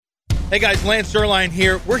Hey guys, Lance Zierlein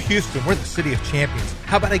here. We're Houston. We're the city of champions.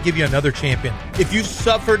 How about I give you another champion? If you've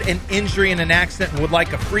suffered an injury in an accident and would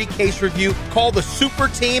like a free case review, call the super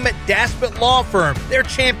team at Daspit Law Firm. They're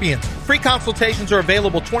champions. Free consultations are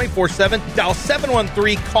available 24/7. Dial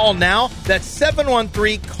 713-CALL-NOW. That's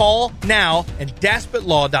 713-CALL-NOW and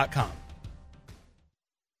DaspitLaw.com.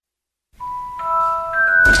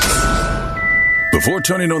 Before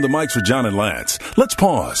turning on the mics for John and Lance, let's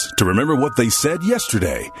pause to remember what they said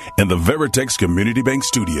yesterday in the Veritex Community Bank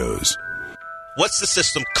Studios. What's the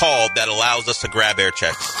system called that allows us to grab air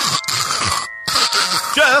checks?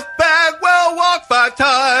 Jeff Bagwell walked 5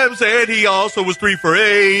 times, and he also was 3 for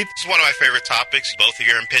 8. This is one of my favorite topics. Both of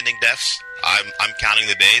your impending deaths. I'm counting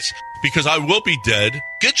the days. Because I will be dead.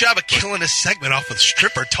 Good job of killing this segment off with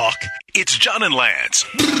stripper talk. It's John and Lance.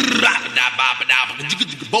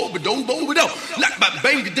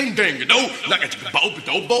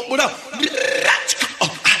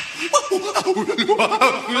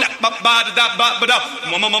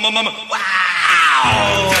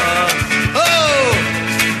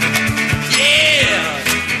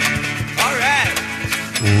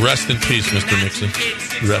 Rest in peace, Mr. Nixon.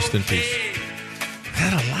 Rest in peace.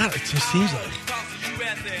 Had a lot. It just seems like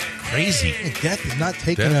Crazy. death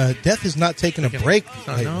is not taking a break.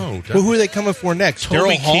 I know. Who are they coming for next?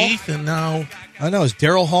 Toby Daryl Hall? Keith, and now... I know. Is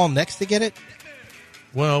Daryl Hall next to get it?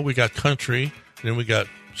 Well, we got country, and then we got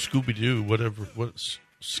Scooby-Doo, whatever. What's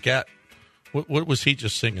scat? What was he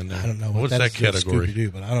just singing there? I don't know. What's that category?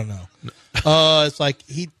 Scooby-Doo, but I don't know. It's like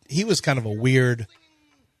he was kind of a weird...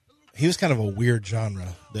 He was kind of a weird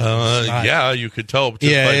genre. Yeah, you could tell just by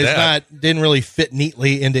it's that. didn't really fit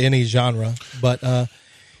neatly into any genre. But,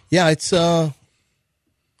 it's, I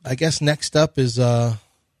guess next up is, I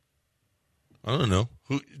don't know.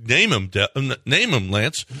 Name him,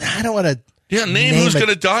 Lance. I don't want to. Yeah, name who's going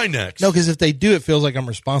to die next. No, because if they do, it feels like I'm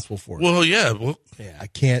responsible for it. Well, yeah. Yeah, I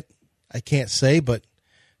can't say, but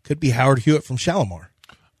could be Howard Hewitt from Shalimar.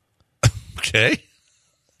 Okay.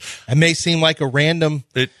 It may seem like a random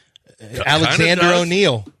Alexander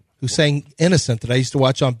O'Neill who sang Innocent that I used to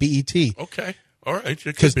watch on BET. Okay. All right.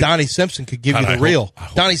 Because Donnie Simpson could give you the real.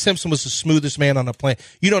 Donnie Simpson was the smoothest man on the planet.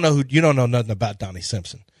 You don't know nothing about Donnie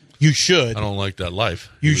Simpson. You should. I don't like that life.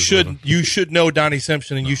 You should know Donnie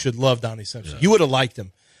Simpson, and you should love Donnie Simpson. Yeah. You would have liked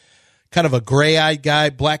him. Kind of a gray-eyed guy,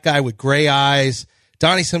 black guy with gray eyes.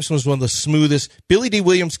 Donnie Simpson was one of the smoothest. Billy D.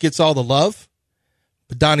 Williams gets all the love,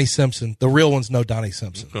 but Donnie Simpson, the real ones know Donnie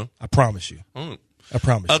Simpson. Okay. I promise you. Oh. I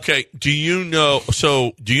promise you. Okay. Do you know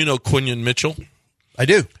Quinion Mitchell? I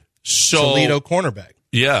do. Toledo cornerback.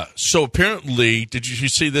 Yeah. So apparently, did you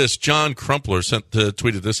see this? John Crumpler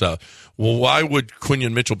tweeted this out. Well, why would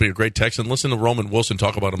Quinion Mitchell be a great Texan? Listen to Roman Wilson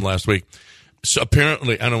talk about him last week. So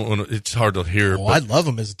apparently, it's hard to hear. I love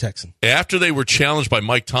him as a Texan. After they were challenged by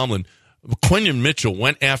Mike Tomlin, Quinion Mitchell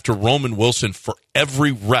went after Roman Wilson for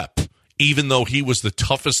every rep, even though he was the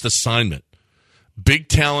toughest assignment. Big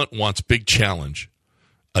talent wants big challenge.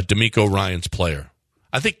 A D'Amico Ryans player.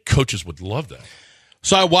 I think coaches would love that.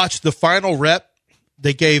 So I watched the final rep.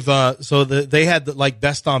 They gave they had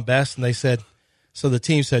best on best, and they said, so the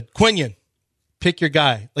team said, Quinion, pick your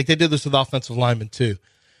guy. Like they did this with offensive linemen too.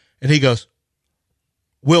 And he goes,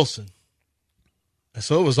 Wilson. And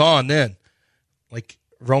so it was on then. Like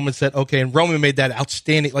Roman said, okay, and Roman made that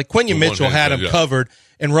outstanding. Like Quinion Mitchell had him covered,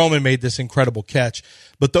 and Roman made this incredible catch.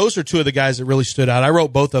 But those are two of the guys that really stood out. I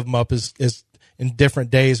wrote both of them up as in different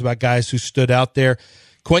days about guys who stood out there.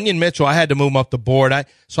 Quinion Mitchell, I had to move him up the board.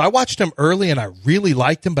 So I watched him early, and I really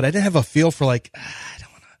liked him, but I didn't have a feel for I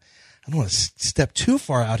don't want to step too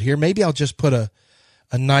far out here. Maybe I'll just put a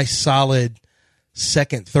nice solid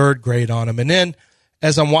second, third grade on him. And then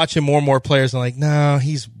as I'm watching more and more players, I'm like, no,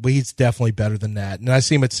 he's definitely better than that. And I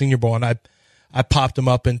see him at Senior Bowl, and I popped him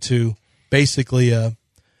up into basically a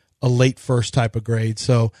late first type of grade.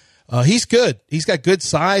 So he's good. He's got good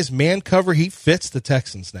size, man cover. He fits the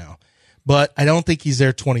Texans now. But I don't think he's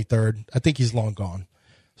their 23rd. I think he's long gone.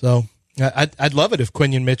 So I'd love it if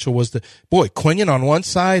Quinion Mitchell was Quinion on one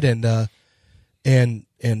side and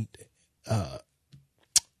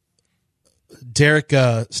Derek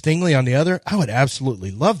Stingley on the other. I would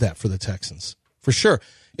absolutely love that for the Texans, for sure.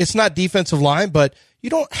 It's not defensive line, but you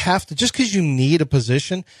don't have to, just because you need a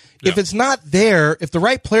position. Yeah. If it's not there, if the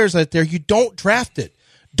right player's not there, you don't draft it.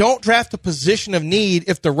 Don't draft a position of need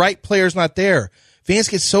if the right player's not there. Fans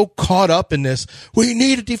get so caught up in this. We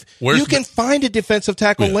need you can find a defensive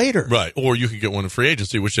tackle later. Right. Or you can get one in free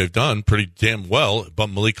agency, which they've done pretty damn well, but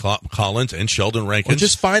Malik Collins and Sheldon Rankins. Or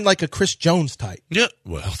just find like a Chris Jones type. Yeah.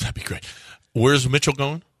 Well, that'd be great. Where's Mitchell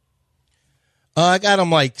going? I got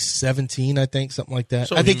him 17, I think, something like that.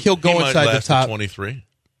 So I think he'll go inside the top 23.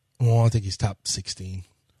 Well, I think he's top 16.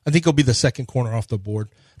 I think he'll be the second corner off the board.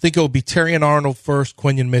 I think it'll be Terrion Arnold first,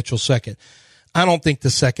 Quinyon Mitchell second. I don't think the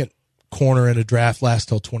second corner in a draft lasts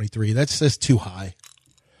till 23. That's just too high.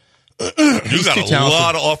 You got a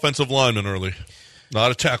lot of offensive linemen early. A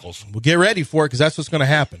lot of tackles. Well, get ready for it because that's what's going to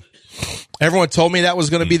happen. Everyone told me that was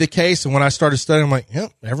going to be the case, and when I started studying, I'm like, yeah,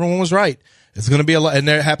 everyone was right. It's going to be a lot, and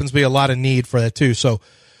there happens to be a lot of need for that too. So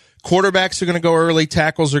quarterbacks are going to go early.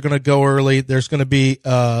 Tackles are going to go early. There's going to be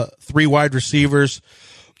 3 wide receivers.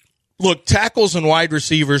 Look, tackles and wide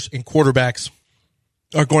receivers and quarterbacks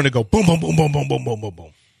are going to go boom, boom, boom, boom, boom, boom, boom, boom,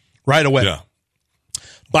 boom, right away. Yeah.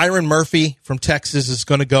 Byron Murphy from Texas is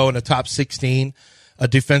going to go in the top 16, a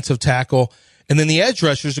defensive tackle. And then the edge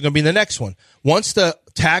rushers are going to be the next one. Once the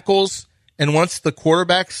tackles and once the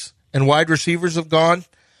quarterbacks and wide receivers have gone,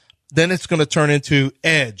 then it's going to turn into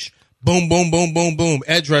edge. Boom, boom, boom, boom, boom.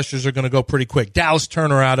 Edge rushers are going to go pretty quick. Dallas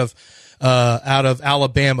Turner out of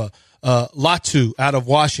Alabama. Latu out of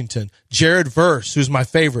Washington. Jared Verse, who's my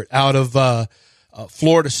favorite, out of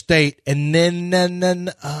Florida State. And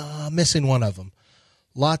then missing one of them.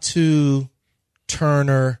 Latu,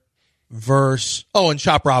 Turner, Verse. Oh, and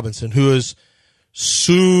Chop Robinson, who is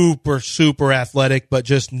super, super athletic, but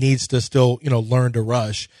just needs to still, learn to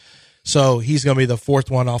rush. So he's going to be the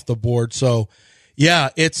fourth one off the board. So, yeah,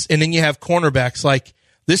 and then you have cornerbacks. Like,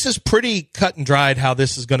 this is pretty cut and dried how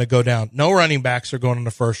this is going to go down. No running backs are going in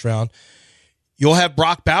the first round. You'll have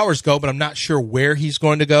Brock Bowers go, but I'm not sure where he's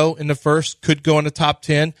going to go in the first. Could go in the top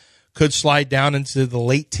 10, could slide down into the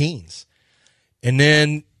late teens. And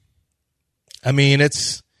then,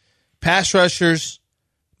 it's pass rushers,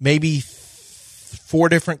 maybe 4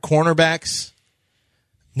 different cornerbacks.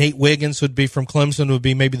 Nate Wiggins would be from Clemson, would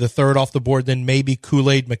be maybe the third off the board, then maybe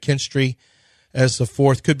Kool-Aid McKinstry as the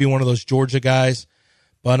fourth. Could be one of those Georgia guys.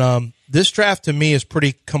 But this draft to me is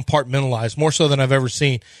pretty compartmentalized, more so than I've ever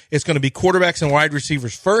seen. It's going to be quarterbacks and wide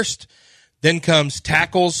receivers first, then comes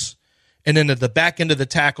tackles, and then at the back end of the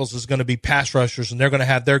tackles is going to be pass rushers, and they're going to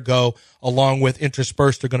have their go along with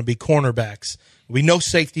interspersed. They're going to be cornerbacks. We know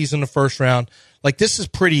safeties in the first round. Like, this is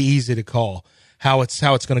pretty easy to call how it's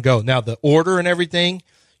going to go. Now, the order and everything,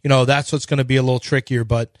 that's what's going to be a little trickier,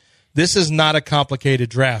 but this is not a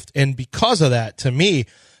complicated draft. And because of that, to me,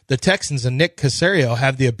 the Texans and Nick Caserio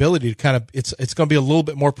have the ability to it's going to be a little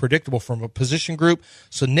bit more predictable from a position group.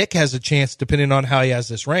 So Nick has a chance, depending on how he has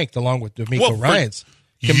this ranked, along with D'Amico Ryans,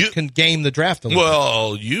 can game the draft a little bit.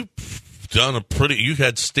 Well, you've done you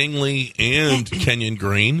had Stingley and Kenyon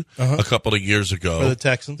Green a couple of years ago. For the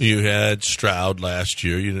Texans. You had Stroud last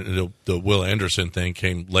year. The Will Anderson thing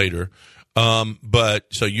came later. But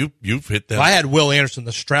so you've hit that. I had Will Anderson.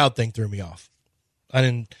 The Stroud thing threw me off. I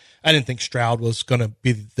didn't think Stroud was going to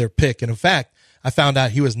be their pick. And in fact, I found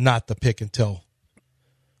out he was not the pick until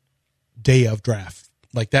day of draft.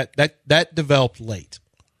 Like that developed late.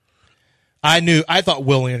 I thought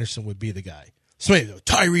Will Anderson would be the guy. Somebody,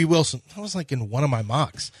 Tyree Wilson. I was like in one of my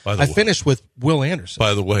mocks. I finished with Will Anderson.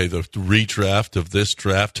 By the way, the redraft of this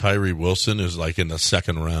draft, Tyree Wilson is like in the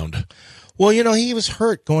second round. Well, he was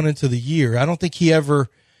hurt going into the year. I don't think he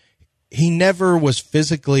never was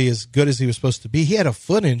physically as good as he was supposed to be. He had a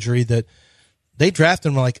foot injury that they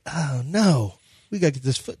drafted him like, oh, no, we got to get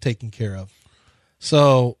this foot taken care of.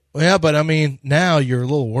 So, yeah, but now you're a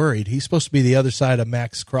little worried. He's supposed to be the other side of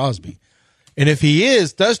Max Crosby. And if he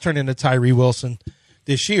does turn into Tyree Wilson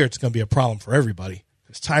this year, it's going to be a problem for everybody.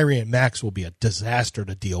 Because Tyree and Max will be a disaster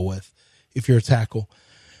to deal with if you're a tackle.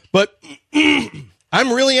 But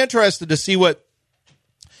I'm really interested to see what,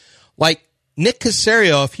 like, Nick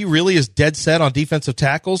Caserio, if he really is dead set on defensive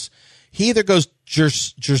tackles, he either goes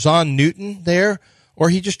Jerzon Newton there or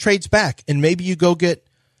he just trades back. And maybe you go get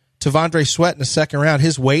T'Vondre Sweat in the second round.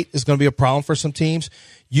 His weight is going to be a problem for some teams.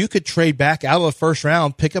 You could trade back out of the first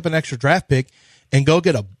round, pick up an extra draft pick, and go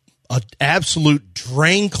get a absolute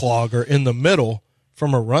drain clogger in the middle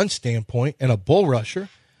from a run standpoint and a bull rusher.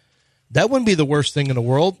 That wouldn't be the worst thing in the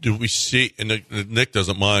world. Do we see? And Nick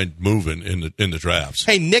doesn't mind moving in the drafts.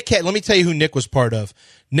 Hey, Nick, let me tell you who Nick was part of.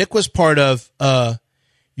 Nick was part of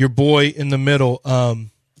your boy in the middle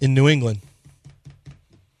in New England,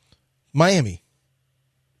 Miami.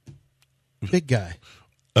 Big guy.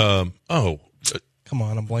 Come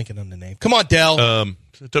on, I'm blanking on the name. Come on, Dell.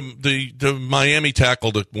 The Miami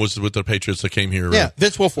tackle that was with the Patriots that came here. Yeah,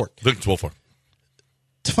 Vince Wilfork. Vince Wilfork.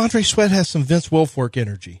 T'Vondre Sweat has some Vince Wilfork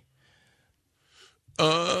energy.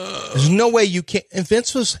 There's no way you can't. And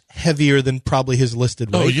Vince was heavier than probably his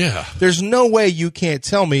listed weight. Oh, yeah. There's no way you can't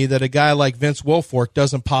tell me that a guy like Vince Wilfork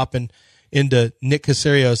doesn't pop into Nick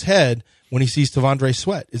Caserio's head when he sees T'Vondre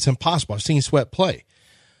Sweat. It's impossible. I've seen Sweat play.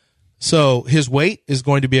 So his weight is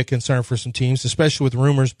going to be a concern for some teams, especially with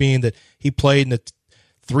rumors being that he played in the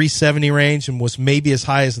 370 range and was maybe as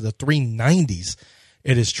high as the 390s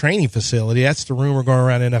at his training facility. That's the rumor going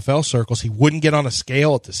around NFL circles. He wouldn't get on a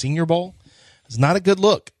scale at the Senior Bowl. It's not a good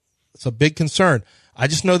look. It's a big concern. I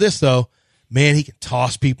just know this, though. Man, he can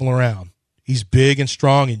toss people around. He's big and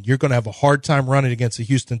strong, and you're going to have a hard time running against the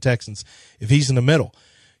Houston Texans if he's in the middle.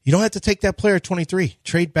 You don't have to take that player at 23.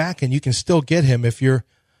 Trade back, and you can still get him if you're,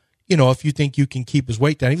 if you think you can keep his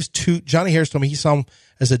weight down. Johnny Harris told me he saw him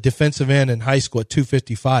as a defensive end in high school at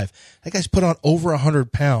 255. That guy's put on over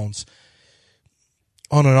 100 pounds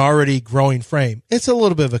on an already growing frame. It's a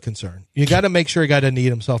little bit of a concern. You got to make sure a guy doesn't eat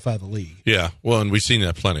himself out of the league. Yeah, well, and we've seen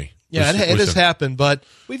that plenty. Yeah, it has happened, but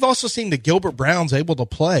we've also seen the Gilbert Browns able to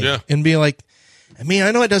play and be like, I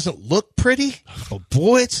know it doesn't look pretty, but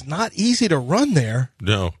boy, it's not easy to run there.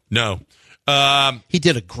 No. He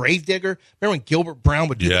did a gravedigger. Remember when Gilbert Brown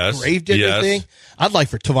would do the gravedigger thing? I'd like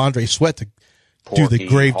for Tavondre Sweat to do the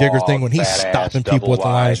gravedigger thing when he's stopping people at the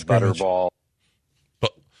line of scrimmage.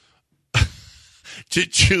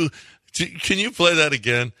 Can you play that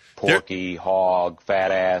again? Porky, hog,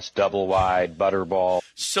 fat ass, double wide, butterball.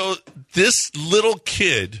 So this little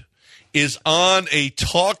kid is on a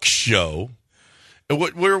talk show.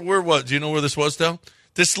 Where was? Do you know where this was, Del?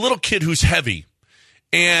 This little kid who's heavy,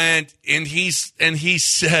 and he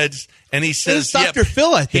says, Dr.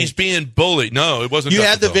 Phil, I think he's being bullied. No, it wasn't. You Dr.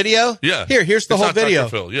 had the Phil. video. Yeah, here's the whole video.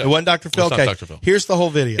 Dr. Phil, yeah. It wasn't Dr. Phil. It's not Dr. Phil. Here's the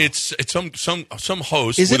whole video. It's some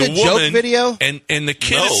host. Is with it a woman, joke video? And the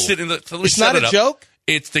kid is sitting. It's not a joke.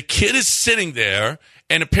 It's the kid is sitting there,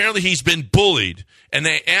 and apparently he's been bullied. And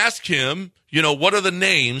they ask him, what are the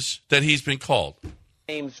names that he's been called?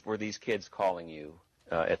 Names were these kids calling you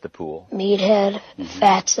at the pool? Meathead,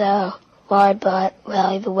 Fatso, Wide Butt,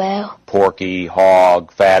 Wally the Whale. Porky,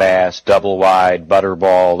 hog, fat ass, double wide,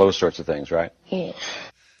 butterball, those sorts of things, right? Yeah.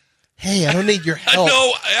 Hey, I don't need your help.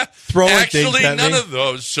 No, throwing actually, things at none me. of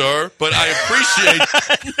those, sir. But I appreciate.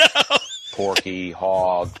 No. Porky,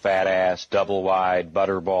 hog, fat ass, double wide,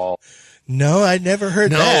 butterball. No, I never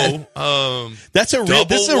heard that. This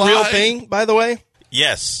is a real thing, by the way.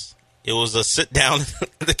 Yes. It was a sit down.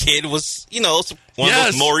 The kid was, one of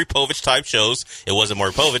those Maury Povich type shows. It wasn't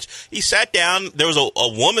Maury Povich. He sat down. There was a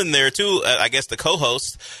woman there, too, I guess the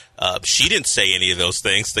co-host. She didn't say any of those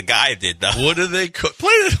things. The guy did, though. What do they play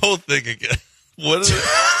the whole thing again? What are they?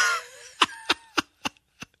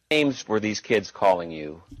 Names were these kids calling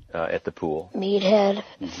you at the pool? Meathead,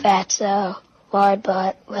 Fatso, Wide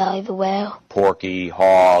Butt, Wally the Whale. Porky,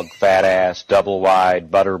 hog, fat ass, double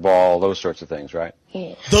wide, butterball, those sorts of things, right?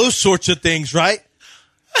 Yeah. Those sorts of things, right?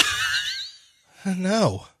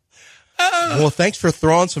 No. Well, thanks for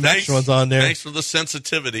throwing some extra ones on there. Thanks for the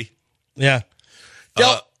sensitivity. Yeah.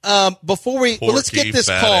 Before let's get this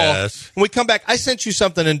call. Ass. When we come back, I sent you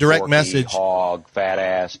something in direct Porky, message. Hog, fat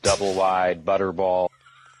ass, double wide, butterball.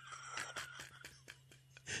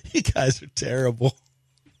 You guys are terrible.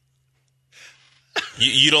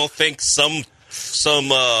 You don't think some from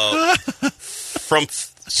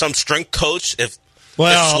some strength coach if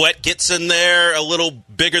Sweat gets in there a little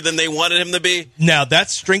bigger than they wanted him to be? Now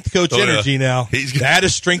that's strength coach energy. Now that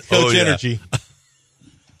is strength coach energy.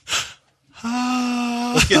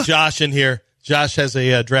 Let's get Josh in here. Josh has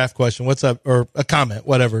a draft question. What's up? Or a comment,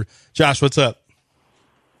 whatever. Josh, what's up?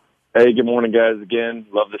 Hey, good morning, guys. Again,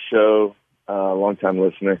 love the show. Long-time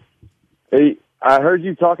listener. Hey, I heard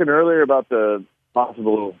you talking earlier about the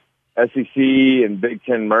possible SEC and Big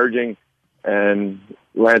Ten merging, and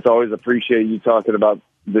Lance, always appreciate you talking about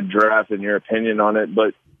the draft and your opinion on it.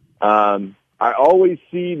 But I always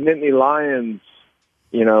see Nittany Lions,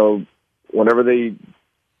 whenever they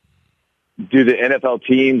do the NFL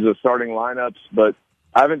teams of starting lineups, but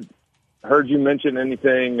I haven't heard you mention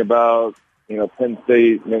anything about Penn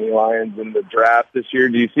State, Nittany Lions in the draft this year.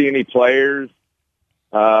 Do you see any players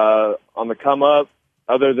on the come up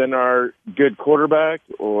other than our good quarterback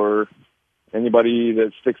or anybody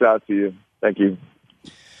that sticks out to you? Thank you.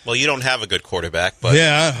 Well, you don't have a good quarterback, but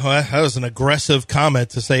yeah, that was an aggressive comment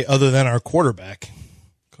to say other than our quarterback,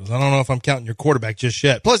 because I don't know if I'm counting your quarterback just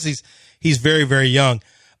yet. Plus, he's very, very young.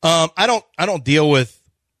 I don't deal with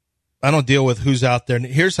who's out there.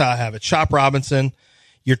 Here's how I have it: Chop Robinson.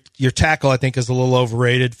 Your tackle, I think, is a little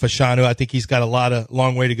overrated. Fashanu, I think he's got a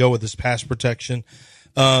long way to go with his pass protection.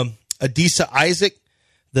 Adisa Isaac,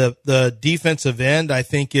 the defensive end, I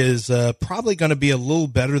think is probably going to be a little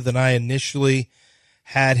better than I initially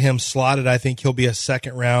had him slotted. I think he'll be a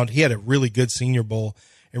second round. He had a really good Senior Bowl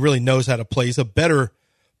and really knows how to play. He's a better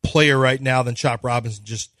player right now than Chop Robinson.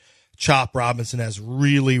 Just Chop Robinson has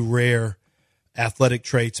really rare athletic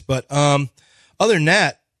traits. But other than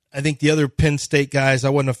that, I think the other Penn State guys, I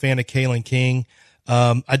wasn't a fan of Kalen King.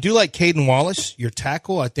 I do like Caden Wallace, your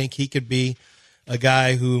tackle. I think he could be a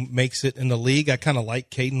guy who makes it in the league. I kind of like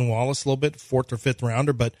Caden Wallace a little bit, 4th or 5th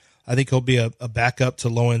rounder, but I think he'll be a backup to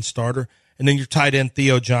low-end starter. And then your tight end,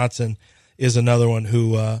 Theo Johnson, is another one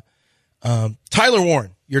who Tyler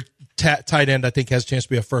Warren, your tight end, I think has a chance to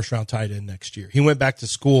be a first-round tight end next year. He went back to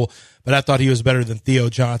school, but I thought he was better than Theo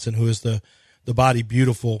Johnson, who is the body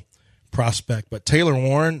beautiful prospect. But Taylor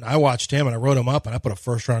Warren, I watched him and I wrote him up and I put a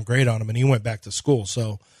first-round grade on him, and he went back to school.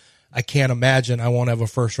 So I can't imagine I won't have a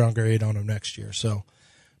first-round grade on him next year. So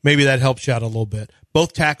maybe that helps you out a little bit.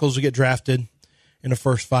 Both tackles will get drafted in the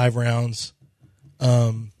first 5 rounds.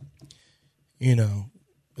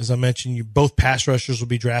 As I mentioned, both pass rushers will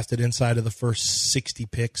be drafted inside of the first 60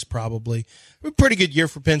 picks probably. A pretty good year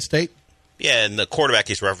for Penn State. Yeah, and the quarterback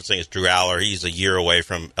he's referencing is Drew Aller. He's a year away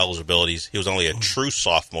from eligibility. He was only a true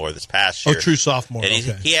sophomore this past year. Oh, true sophomore. And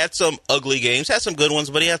okay. He had some ugly games, had some good ones,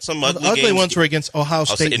 but he had some ugly games. The ugly ones were against Ohio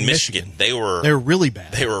State and Michigan. They were really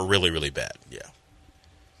bad. They were really, really bad, yeah.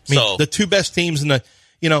 I mean, the two best teams in the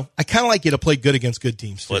I kind of like you to play good against good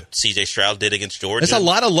teams. Too. What C.J. Stroud did against Georgia. There's a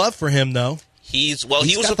lot of love for him, though. He was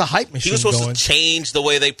got the hype machine. He was supposed going. to change the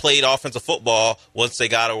way they played offensive football once they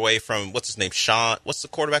got away from what's his name, Sean. What's the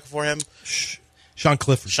quarterback for him? Sean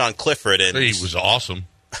Clifford. Sean Clifford, and he was awesome.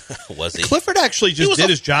 Was he? Clifford actually just did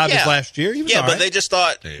his job his last year. He was all but right. they just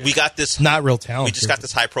thought we got this not real talent. We just got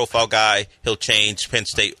this high profile guy. He'll change Penn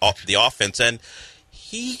State the offense, and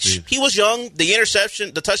he was young.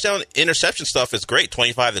 The touchdown interception stuff is great.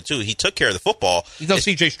 25-2. He took care of the football. He's no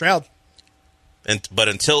C.J. Stroud.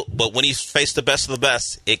 But when he faced the best of the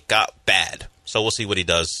best, it got bad. So we'll see what he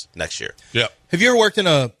does next year. Yeah. Have you ever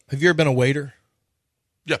been a waiter?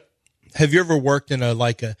 Yeah. Have you ever worked in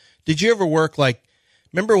did you ever work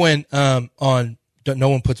remember when on No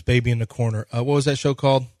One Puts Baby in the Corner? What was that show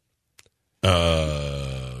called?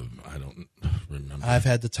 I don't remember. I've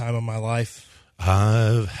had the time of my life.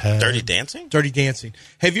 I've had Dirty Dancing? Dirty Dancing.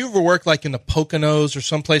 Have you ever worked in the Poconos or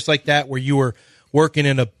someplace like that where you were working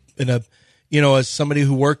in a as somebody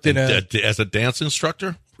who worked as a dance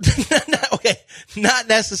instructor? Okay, not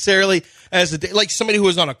necessarily as somebody who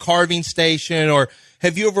was on a carving station, or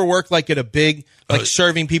have you ever worked at a big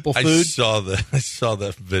serving people food? I saw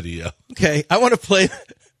that video. Okay, I want to play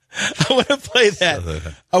that. I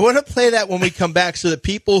want to play that when we come back, so that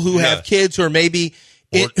people who have kids or maybe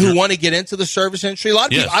who want to get into the service industry. A lot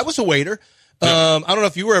of people. I was a waiter. I don't know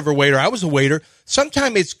if you were ever a waiter. I was a waiter.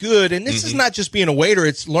 Sometimes it's good, and this is not just being a waiter.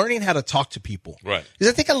 It's learning how to talk to people. Right.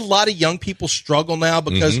 Because I think a lot of young people struggle now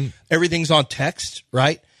because everything's on text,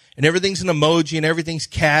 right? And everything's an emoji, and everything's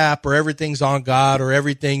cap, or everything's on God, or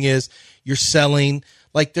everything is you're selling.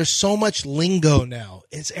 There's so much lingo now.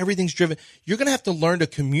 Everything's driven. You're going to have to learn to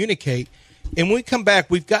communicate. And when we come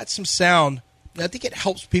back, we've got some sound. I think it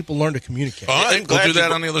helps people learn to communicate. All right, we'll do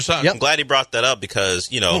that on the other side. Yep. I'm glad he brought that up because,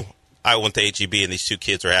 I went to HEB and these two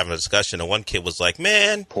kids were having a discussion, and one kid was like,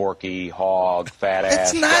 man. Porky, hog, fat ass.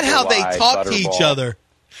 That's not how they talk to each other.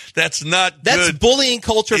 That's not That's good. bullying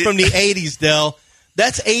culture from the 80s, Del.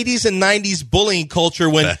 That's 80s and 90s bullying culture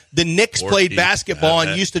when the Knicks played basketball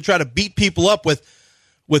and used to try to beat people up with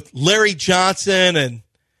Larry Johnson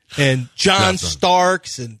and John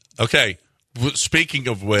Starks. Okay. Speaking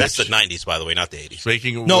of which, that's the 90s, by the way, not the 80s.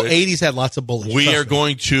 Speaking of which, 80s had lots of bullies. We are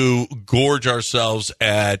going to gorge ourselves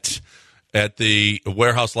at the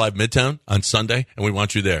Warehouse Live Midtown on Sunday, and we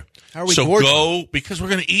want you there. How are we gorging? Go because we're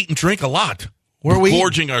going to eat and drink a lot. Where are we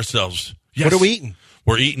gorging ourselves? Yes. What are we eating?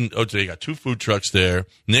 We're eating. Oh, they got 2 food trucks there.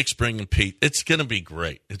 Nick's bringing pizza. It's going to be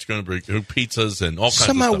great. It's going to be pizzas and all kinds of stuff.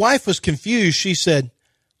 So my wife was confused. She said,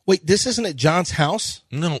 "Wait, this isn't at John's house?"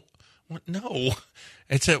 No.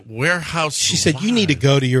 It's at Warehouse. She said, "You need to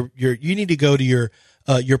go to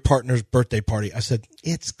your partner's birthday party." I said,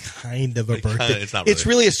 "It's kind of a birthday. It's not It's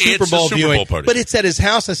really a Super Bowl viewing, party. But it's at his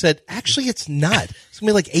house." I said, "Actually, it's not. It's gonna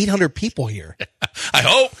be like 800 people here." I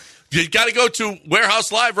hope. You got to go to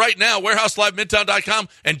Warehouse Live right now, warehouselive.midtown.com,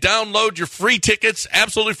 and download your free tickets,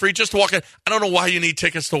 absolutely free, just to walk in. I don't know why you need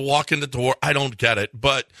tickets to walk in the door. I don't get it,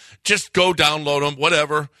 but just go download them,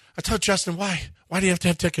 whatever. I told Justin, why? Why do you have to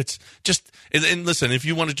have tickets? And listen, if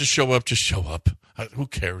you want to just show up, just show up. Who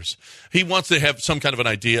cares? He wants to have some kind of an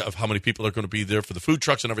idea of how many people are going to be there for the food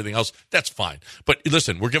trucks and everything else. That's fine. But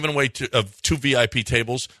listen, we're giving away 2 VIP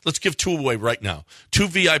tables. Let's give 2 away right now. 2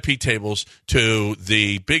 VIP tables to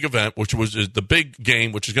the big event, which was the big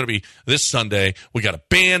game, which is going to be this Sunday. We got a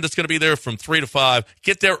band that's going to be there from 3 to 5.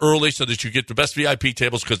 Get there early so that you get the best VIP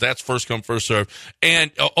tables because that's first come, first serve.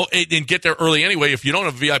 And get there early anyway if you don't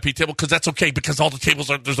have a VIP table because that's okay because all the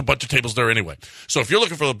tables there's a bunch of tables there anyway. So if you're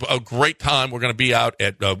looking for a great time, we're going to be out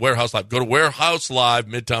at Warehouse Live. Go to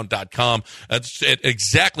warehouselivemidtown.com. That's at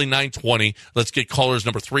exactly 9:20. Let's get callers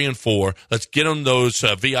number 3 and 4. Let's get them those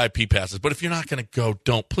VIP passes. But if you're not going to go,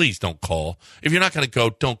 please don't call. If you're not going to go,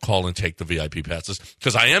 don't call and take the VIP passes,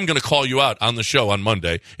 because I am going to call you out on the show on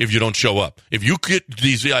Monday if you don't show up. If you get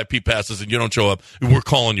these VIP passes and you don't show up, we're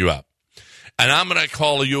calling you out. And I'm going to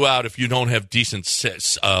call you out if you don't have decent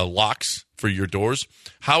locks for your doors.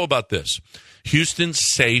 How about this? Houston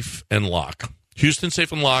Safe and Lock. Houston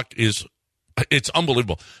Safe and Lock it's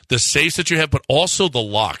unbelievable. The safes that you have, but also the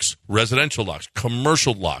locks, residential locks,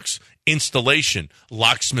 commercial locks, installation,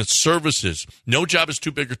 locksmith services. No job is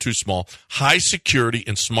too big or too small. High security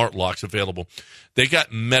and smart locks available. They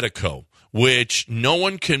got Medico, which no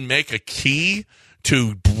one can make a key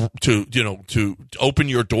to open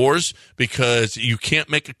your doors, because you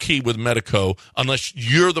can't make a key with Medico unless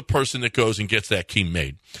you're the person that goes and gets that key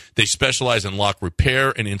made. They specialize in lock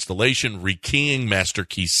repair and installation, rekeying, master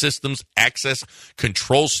key systems, access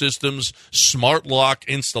control systems, smart lock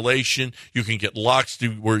installation. You can get locks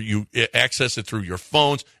where you access it through your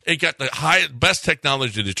phones. It got the best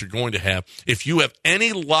technology that you're going to have. If you have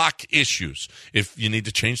any lock issues, if you need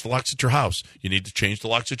to change the locks at your house, you need to change the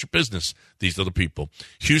locks at your business, these are the people.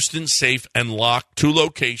 Houston Safe and Lock, 2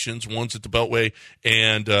 locations. One's at the Beltway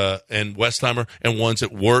and Westheimer, and one's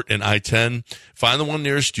at Wirt and I-10. Find the one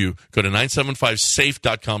nearest you. Go to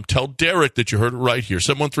 975safe.com. Tell Derek that you heard it right here.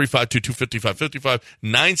 713-522-5555.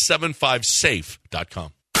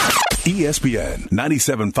 975safe.com. ESPN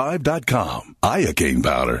 975.com. Iocane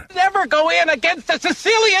powder. Never go in against a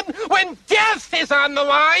Sicilian when death is on the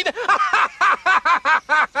line.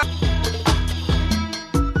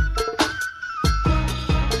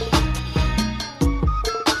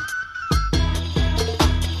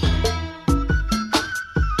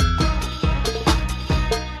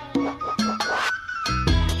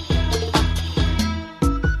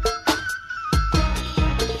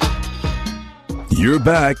 You're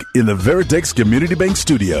back in the Veritex Community Bank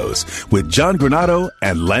Studios with John Granado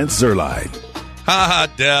and Lance Zerline. Ha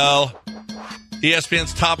Dell.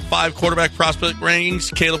 ESPN's top 5 quarterback prospect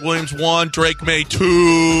rankings. Caleb Williams 1, Drake May 2.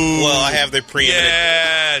 Well, I have the preeminent.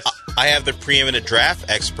 Yes. I have the preeminent draft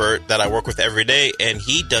expert that I work with every day, and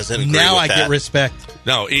he doesn't agree now with I that. get respect.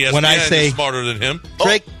 No, ESPN when I say is smarter than him.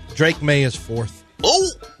 Drake May is 4th.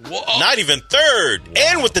 Oh, not even 3rd,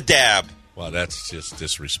 and with the dab. Wow, that's just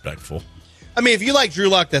disrespectful. I mean, if you like Drew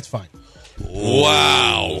Lock, that's fine.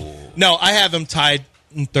 Wow. No, I have him tied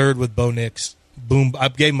in 3rd with Bo Nix. Boom. I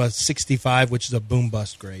gave him a 65, which is a boom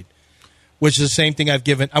bust grade, which is the same thing I've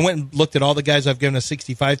given. I went and looked at all the guys I've given a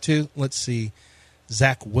 65 to. Let's see.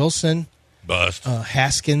 Zach Wilson. Bust.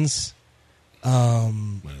 Haskins. Well,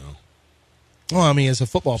 I mean, as a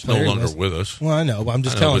football player. No longer with us. Well, I know, but I'm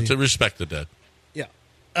just telling you. To respect the dead. Yeah.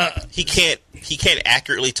 He can't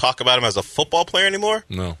accurately talk about him as a football player anymore?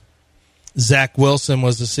 No. Zach Wilson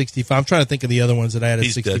was a 65. I'm trying to think of the other ones that I had at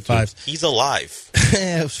 65s. He's alive.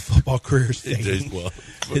 It was football careers. Well.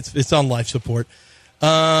 It's on life support.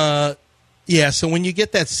 So when you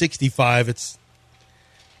get that 65,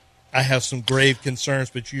 I have some grave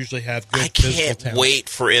concerns, but usually have good physical talent. I can't wait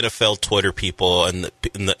for NFL Twitter people and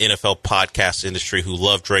in the NFL podcast industry who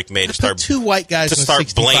love Drake May to start 2 white guys to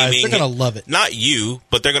start blaming. They're going to love it. Not you,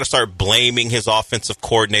 but they're going to start blaming his offensive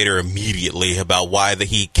coordinator immediately about why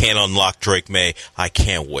he can't unlock Drake May. I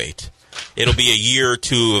can't wait. It'll be a year or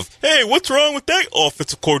 2 of, hey, what's wrong with that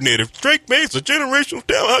offensive coordinator? Drake May's a generational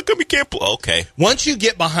talent. How come he can't play? Okay. Once you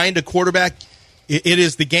get behind a quarterback,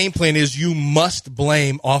 the game plan is you must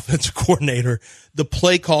blame offensive coordinator. The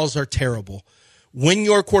play calls are terrible. When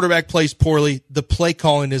your quarterback plays poorly, the play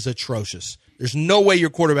calling is atrocious. There's no way your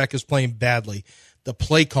quarterback is playing badly. The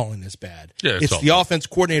play calling is bad. Yeah, it's the offense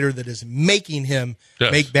coordinator that is making him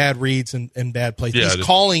make bad reads and bad plays. Yeah, he's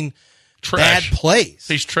calling bad plays.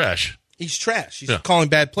 He's trash. He's calling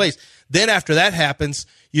bad plays. Then after that happens,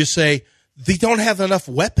 you say, they don't have enough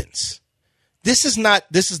weapons. This is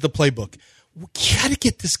the playbook. We got to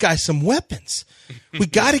get this guy some weapons. We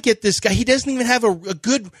got to get this guy. He doesn't even have a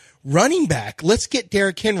good running back. Let's get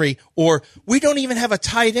Derrick Henry. Or we don't even have a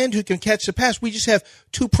tight end who can catch the pass. We just have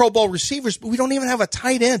 2 Pro Bowl receivers, but we don't even have a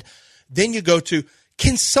tight end. Then you go to,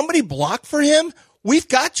 can somebody block for him? We've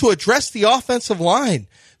got to address the offensive line.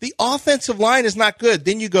 The offensive line is not good.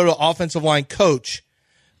 Then you go to offensive line coach,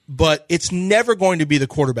 but it's never going to be the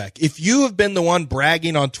quarterback. If you have been the one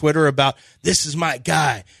bragging on Twitter about, this is my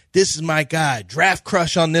guy, draft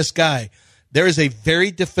crush on this guy, there is a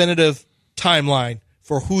very definitive timeline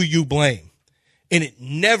for who you blame. And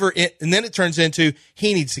and then it turns into,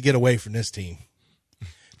 he needs to get away from this team.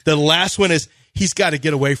 The last one is, he's got to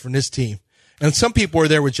get away from this team. And some people are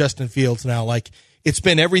there with Justin Fields now. Like, it's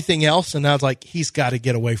been everything else, and now it's like he's got to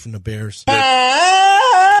get away from the Bears.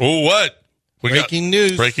 Oh, what? Breaking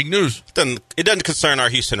news. Breaking news. It doesn't concern our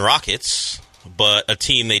Houston Rockets, but a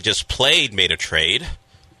team they just played made a trade.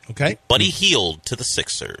 Okay. Buddy Hield to the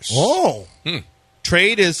Sixers. Oh.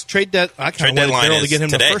 Trade deadline. I kind of wanted Daryl to get him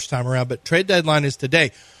today. the first time around, but trade deadline is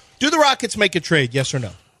today. Do the Rockets make a trade, yes or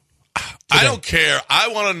no? I don't care. I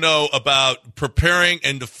want to know about preparing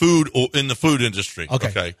and the food in the food industry. Okay.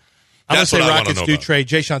 I'm going to That's say what I wanna Rockets know do about. trade.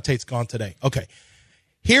 Jay Sean Tate's gone today. Okay.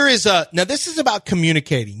 Here is now this is about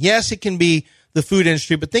communicating. Yes, it can be the food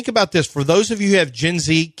industry, but think about this. For those of you who have Gen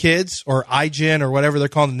Z kids or iGen or whatever they're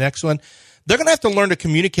calling the next one, they're going to have to learn to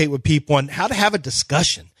communicate with people and how to have a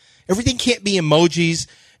discussion. Everything can't be emojis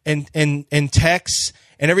and texts,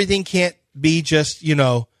 and everything can't be just,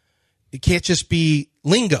 it can't just be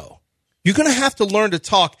lingo. You're going to have to learn to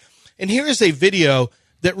talk. And here is a video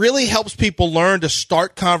that really helps people learn to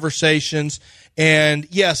start conversations. And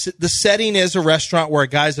yes, the setting is a restaurant where a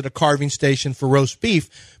guy's at a carving station for roast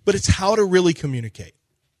beef, but it's how to really communicate.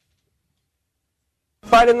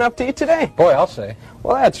 Fried enough to eat today? Boy, I'll say.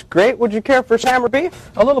 Well, that's great. Would you care for ham or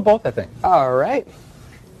beef? A little both, I think. All right.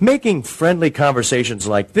 Making friendly conversations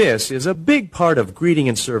like this is a big part of greeting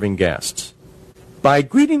and serving guests. By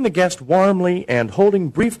greeting the guest warmly and holding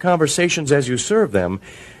brief conversations as you serve them,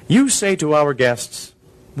 you say to our guests,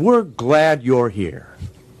 "We're glad you're here."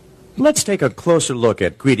 Let's take a closer look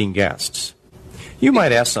at greeting guests. You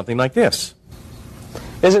might ask something like this.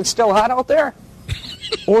 Is it still hot out there?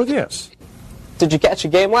 Or this. Did you catch a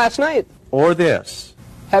game last night? Or this.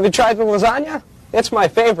 Have you tried the lasagna? It's my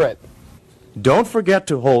favorite. Don't forget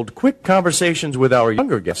to hold quick conversations with our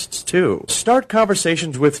younger guests, too. Start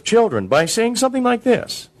conversations with children by saying something like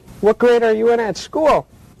this. What grade are you in at school?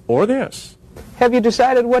 Or this. Have you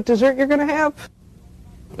decided what dessert you're going to have?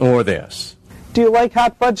 Or this. Do you like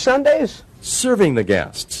hot fudge sundaes? Serving the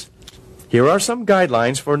guests. Here are some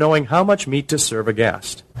guidelines for knowing how much meat to serve a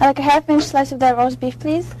guest. I'd like a half-inch slice of that roast beef,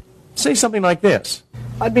 please. Say something like this.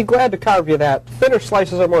 I'd be glad to carve you that. Thinner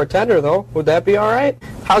slices are more tender, though. Would that be all right?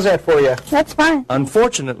 How's that for you? That's fine.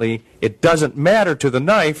 Unfortunately, it doesn't matter to the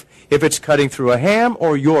knife if it's cutting through a ham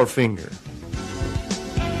or your finger.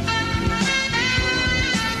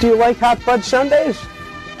 Do you like hot fudge sundaes?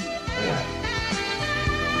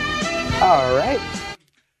 All right.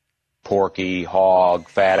 Porky, hog,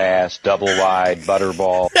 fat ass, double wide,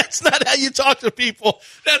 butterball. That's not how you talk to people.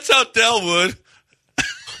 That's how Del would.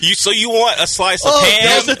 So you want a slice of ham?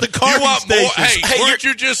 Del's at the carving station. Hey, weren't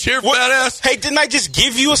you just here, fat ass? Hey, didn't I just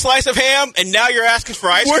give you a slice of ham, and now you're asking for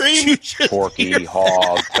ice cream? Porky,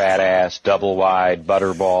 hog, fat ass, double wide,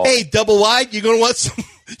 butterball. Hey, double wide, you gonna want some?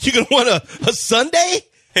 You gonna want a sundae?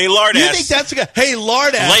 Hey, lard You ass. think that's a guy? Hey,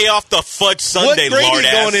 lard ass. Lay off the fudge sundae, What grade lard are you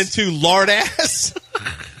ass. going into, lard ass?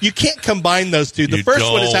 You can't combine those two. The You first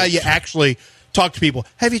one is don't. how you actually talk to people.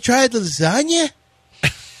 Have you tried the lasagna?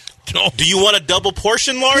 Do you want a double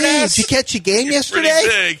portion, lard Hey, ass? did you catch a game Pretty yesterday?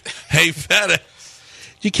 big. Hey, fat ass.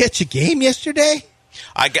 Did you catch a game yesterday?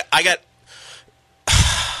 I got.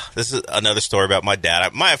 This is another story about my dad. I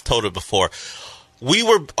might have told it before.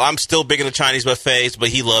 I'm still big into Chinese buffets, but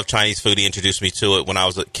he loved Chinese food. He introduced me to it when I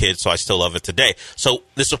was a kid, so I still love it today. So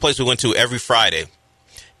this is a place we went to every Friday.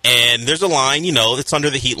 And there's a line, it's under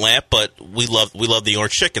the heat lamp, but we love the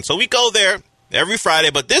orange chicken. So we go there every Friday,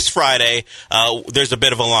 but this Friday, there's a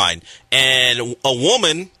bit of a line. And a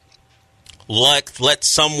woman let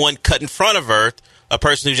someone cut in front of her, a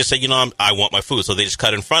person who just said, I want my food. So they just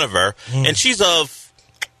cut in front of her. And she's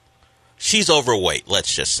overweight,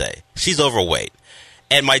 let's just say. She's overweight.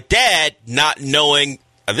 And my dad, not knowing,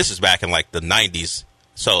 this is back in like the 90s,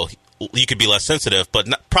 so you could be less sensitive, but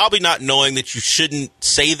probably not knowing that you shouldn't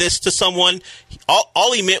say this to someone.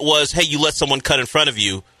 All he meant was, hey, you let someone cut in front of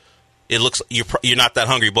you. It looks you're not that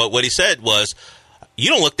hungry. But what he said was, you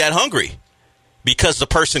don't look that hungry, because the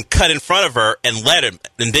person cut in front of her and let him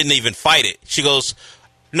and didn't even fight it. She goes,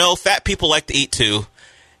 no, fat people like to eat too.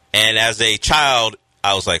 And as a child,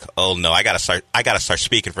 I was like, oh no, I gotta start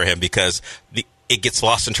speaking for him, because it gets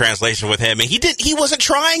lost in translation with him. And he wasn't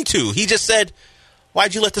trying to. He just said,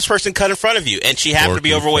 why'd you let this person cut in front of you? And she happened to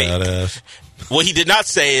be overweight. What he did not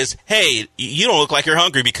say is, hey, you don't look like you're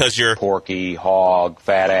hungry because you're Porky, hog,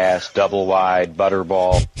 fat ass, double wide,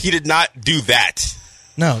 butterball. He did not do that.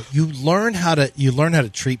 No, you learn how to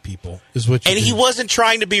treat people is what you And do. he wasn't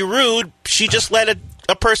trying to be rude. She just let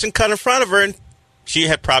a person cut in front of her, and she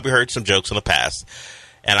had probably heard some jokes in the past.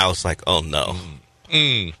 And I was like, oh no.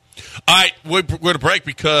 All right, we're going to break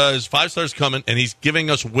because 5 Star's coming, and he's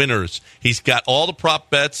giving us winners. He's got all the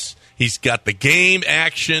prop bets. He's got the game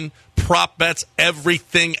action, prop bets,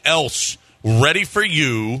 everything else ready for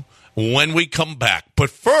you when we come back. But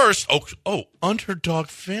first, Underdog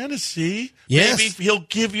Fantasy. Yes. Maybe he'll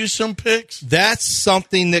give you some picks. That's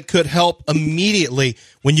something that could help immediately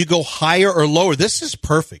when you go higher or lower. This is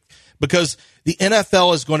perfect because the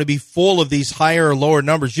NFL is going to be full of these higher or lower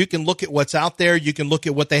numbers. You can look at what's out there. You can look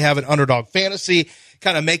at what they have in Underdog Fantasy,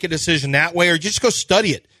 kind of make a decision that way, or just go study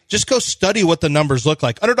it. Just go study what the numbers look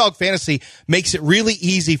like. Underdog Fantasy makes it really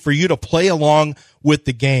easy for you to play along with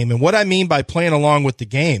the game. And what I mean by playing along with the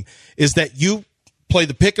game is that you play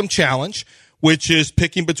the Pick'em Challenge, which is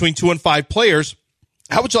picking between 2 and 5 players.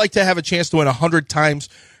 How would you like to have a chance to win 100 times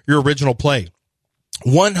your original play?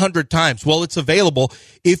 100 times. Well, it's available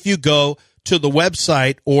if you go to the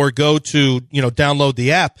website or go to, download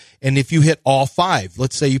the app. And if you hit all 5,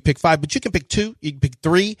 let's say you pick 5, but you can pick 2, you can pick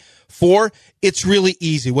 3, 4. It's really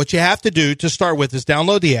easy. What you have to do to start with is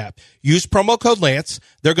download the app, use promo code Lance.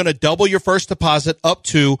 They're going to double your first deposit up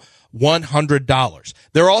to $100.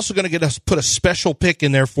 They're also going to put a special pick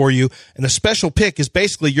in there for you. And the special pick is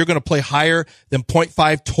basically you're going to play higher than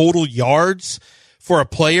 0.5 total yards for a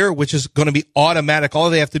player, which is going to be automatic.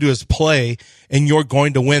 All they have to do is play, and you're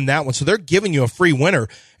going to win that one. So they're giving you a free winner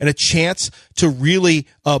and a chance to really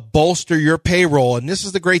bolster your payroll. And this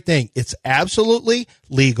is the great thing. It's absolutely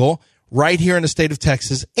legal right here in the state of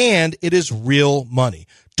Texas, and it is real money.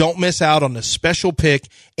 Don't miss out on the special pick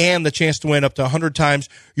and the chance to win up to 100 times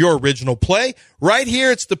your original play. Right here,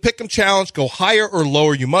 it's the Pick'em Challenge. Go higher or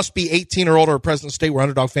lower. You must be 18 or older or present in the state where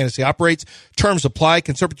Underdog Fantasy operates. Terms apply.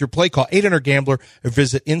 Consult with your play. Call 800-GAMBLER or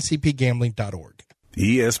visit ncpgambling.org.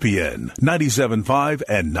 ESPN 97.5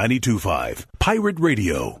 and 92.5. Pirate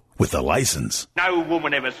Radio with a license. No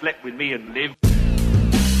woman ever slept with me and lived.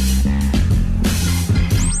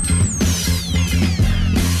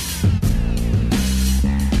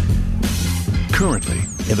 Currently,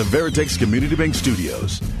 in the Veritex Community Bank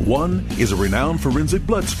Studios, one is a renowned forensic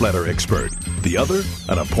blood splatter expert, the other,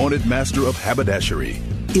 an appointed master of haberdashery.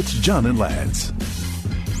 It's John and Lance.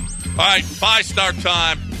 All right, 5-star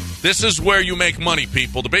time. This is where you make money,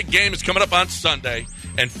 people. The big game is coming up on Sunday,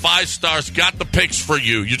 and 5 Stars got the picks for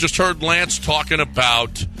you. You just heard Lance talking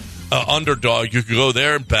about Underdog. You can go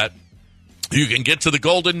there and bet. You can get to the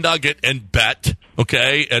Golden Nugget and bet,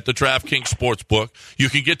 okay, at the DraftKings Sportsbook. You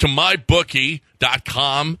can get to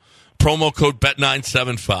mybookie.com, promo code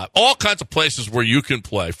BET975. All kinds of places where you can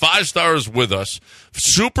play. 5 Stars with us.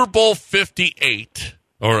 Super Bowl 58,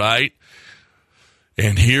 all right?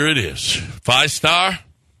 And here it is. 5 Star,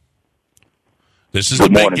 this is the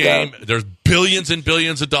big game. Guys. There's billions and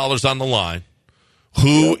billions of dollars on the line.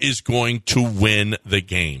 Who is going to win the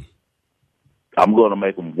game? I'm going to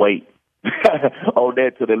make them wait. On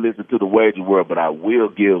that till they listen to the wager world, but I will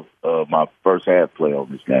give my first half play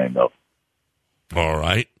on this game, though. All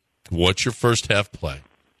right. What's your first half play?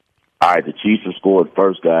 All right, the Chiefs have scored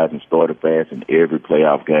first, guys, and started fast in every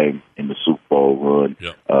playoff game in the Super Bowl run,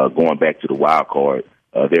 going back to the wild card.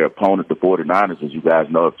 Their opponent, the 49ers, as you guys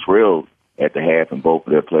know, have trailed at the half in both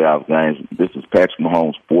of their playoff games. This is Patrick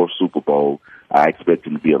Mahomes' 4th Super Bowl. I expect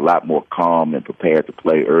him to be a lot more calm and prepared to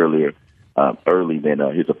play early than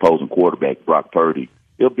his opposing quarterback, Brock Purdy.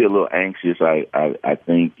 He'll be a little anxious. I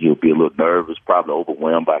think he'll be a little nervous, probably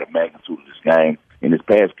overwhelmed by the magnitude of this game. In his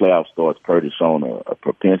past playoff starts, Purdy's shown a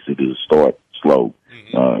propensity to start slow.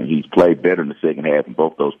 He's played better in the second half in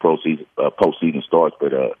both those postseason starts,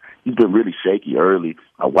 but he's been really shaky early.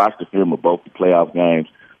 I watched the film of both the playoff games.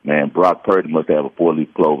 Man, Brock Purdy must have a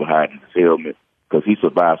 4-leaf clover hiding in his helmet because he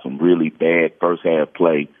survived some really bad first-half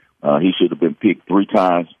play. He should have been picked 3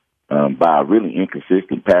 times by a really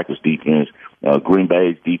inconsistent Packers defense. Green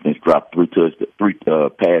Bay's defense dropped 3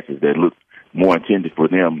 passes that looked more intended for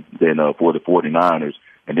them than for the 49ers.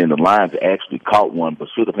 And then the Lions actually caught one, but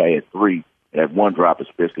should have had 3. That one drop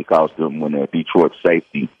especially cost them when Detroit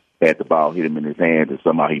safety had the ball, hit him in his hand, and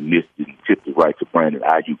somehow he missed it and tipped it right to Brandon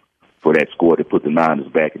Ayuk for that score to put the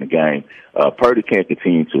Niners back in the game. Purdy can't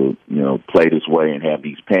continue to, play this way and have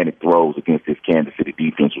these panic throws against this Kansas City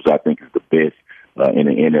defense, which I think is the best in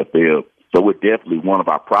the NFL. So we're definitely, one of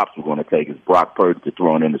our props we're going to take is Brock Purdy to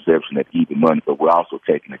throw an interception at even money, but we're also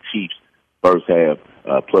taking the Chiefs first half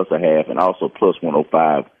plus a half and also plus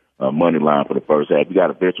 105 money line for the first half. We got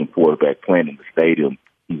a veteran quarterback playing in the stadium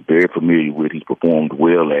he's very familiar with. He's performed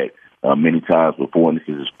well at many times before, and this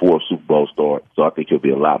is his 4th Super Bowl start. So I think he'll be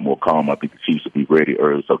a lot more calm. I think the Chiefs will be ready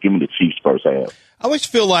early. So give me the Chiefs first half. I always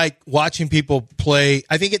feel like watching people play,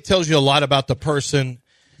 I think it tells you a lot about the person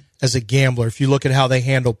as a gambler if you look at how they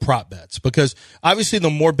handle prop bets, because obviously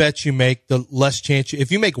the more bets you make, the less chance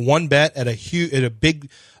if you make one bet at a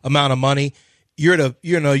big amount of money, you're at a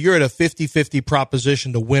 50-50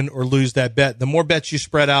 proposition to win or lose that bet. The more bets you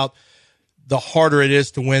spread out, the harder it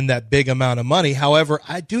is to win that big amount of money. However,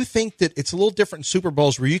 I do think that it's a little different in Super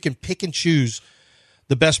Bowls where you can pick and choose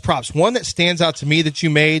the best props. One that stands out to me that you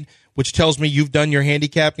made, which tells me you've done your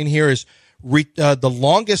handicapping here, is the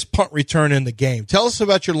longest punt return in the game. Tell us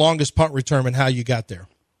about your longest punt return and how you got there.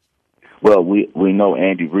 Well, we know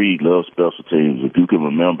Andy Reid loves special teams. If you can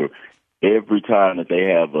remember, every time that they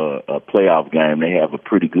have a playoff game, they have a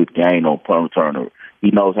pretty good gain on punt returner.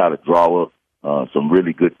 He knows how to draw up some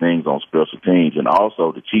really good things on special teams. And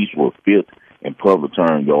also, the Chiefs were fifth in punt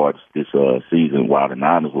return yards this season, while the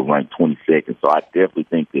Niners were ranked 22nd. So I definitely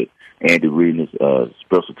think that Andy Reid and his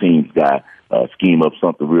special teams guy scheme up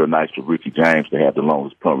something real nice for Richie James to have the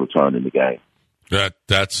longest punt return in the game.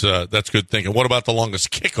 That's good thinking. What about the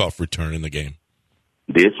longest kickoff return in the game?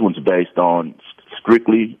 This one's based on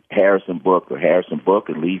strictly Harrison Butker. Harrison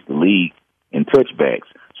Butker leads the league in touchbacks.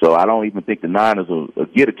 So I don't even think the Niners will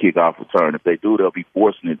get a kickoff return. If they do, they'll be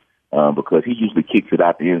forcing it because he usually kicks it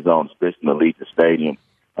out the end zone, especially in the Allegiant Stadium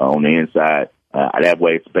on the inside. That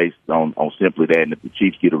way it's based on simply that. And if the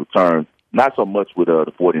Chiefs get a return, not so much with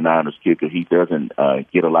the 49ers kicker. He doesn't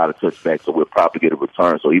get a lot of touchbacks, so we'll probably get a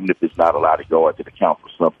return. So even if it's not a lot of yards, it accounts for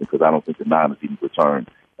something because I don't think the Niners even return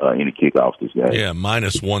any kickoffs this game. Yeah,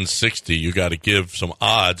 minus 160. You got to give some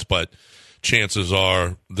odds, but chances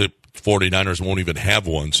are the 49ers won't even have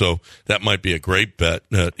one. So that might be a great bet.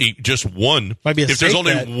 Just one. Might be a if safe there's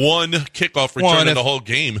only bet. one kickoff return in the whole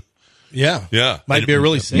game. Yeah. Might be a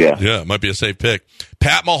really safe. Yeah, might be a safe pick.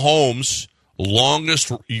 Pat Mahomes,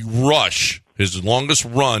 longest rush, his longest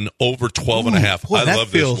run over 12 and a half. Boy, I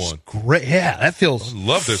love this one. Great. Yeah, that feels. I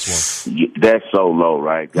love this one. That's so low,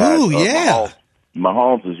 right, guys? Ooh, yeah.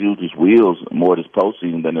 Mahomes has used his wheels more this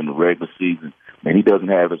postseason than in the regular season. And he doesn't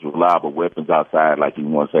have as reliable weapons outside like he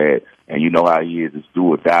once had. And you know how he is. It's do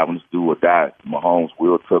or die. When it's do or die, Mahomes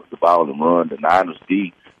will tuck the ball and run. The Niners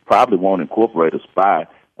D probably won't incorporate a spy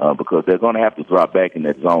because they're going to have to drop back in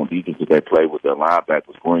that zone defense that they play with their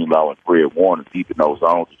linebackers, Greenlaw and Fred Warner, deep in those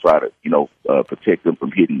zones to try to, protect them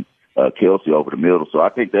from hitting Kelsey over the middle. So I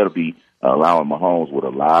think that'll be allowing Mahomes with a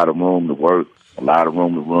lot of room to work, a lot of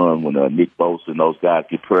room to run when Nick Bosa and those guys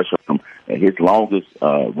get pressure from him. And his longest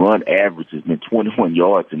run average has been 21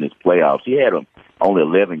 yards in this playoffs. He had only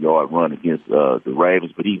 11-yard run against the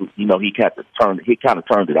Ravens, but he kind of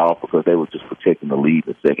turned it off because they were just protecting the lead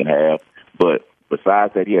in the second half. But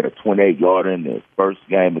besides that, he had a 28-yarder in the first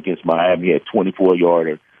game against Miami. He had a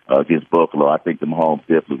 24-yarder against Buffalo. I think the Mahomes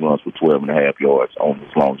definitely runs for 12.5 yards on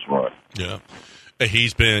his longest run. Yeah.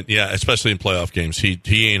 He's been, especially in playoff games. He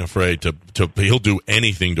ain't afraid to he'll do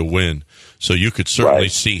anything to win. So you could certainly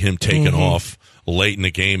see him taking off late in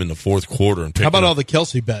the game in the fourth quarter. And how about all the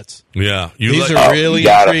Kelsey bets? Yeah. These are really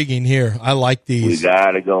intriguing here. I like these. We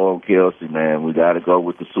got to go on Kelsey, man. We got to go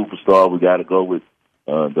with the superstar. We got to go with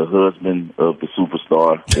the husband of the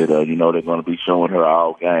superstar that, they're going to be showing her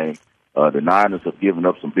all game. The Niners have given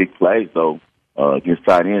up some big plays, though. Against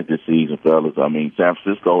tight ends this season, fellas. I mean, San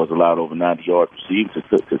Francisco has allowed over 90 yards received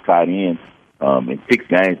to tight ends in 6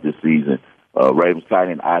 games this season. Ravens tight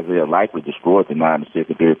end Isaiah Likely destroyed the Niners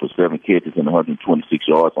secondary for 7 catches and 126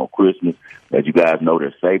 yards on Christmas. As you guys know,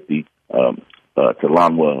 their safety,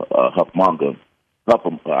 Talanwa Hufanga.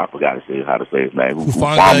 I forgot how to say his name.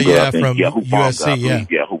 Hufanga, from USC,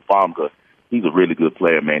 Hufanga. He's a really good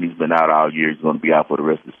player, man. He's been out all year. He's going to be out for the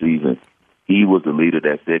rest of the season. He was the leader of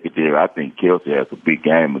that secondary. I think Kelsey has a big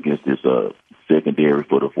game against this secondary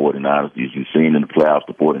for the 49ers. As you've seen in the playoffs,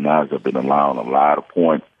 the 49ers have been allowing a lot of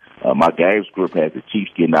points. My game script has the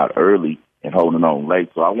Chiefs getting out early and holding on late,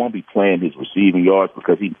 so I won't be playing his receiving yards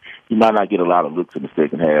because he might not get a lot of looks in the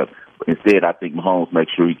second half. But instead, I think Mahomes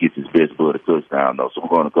makes sure he gets his best blood a touchdown, though. So we're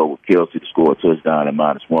going to go with Kelsey to score a touchdown at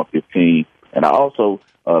minus 115. And I also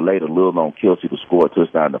laid a little on Kelsey to score a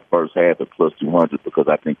touchdown in the first half at plus 200 because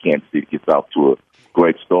I think Kansas City gets off to a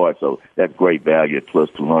great start. So that's great value at plus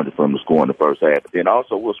 200 for him to score in the first half. Then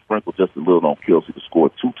also we'll sprinkle just a little on Kelsey to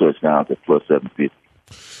score 2 touchdowns at plus 750.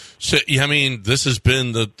 So, I mean, this has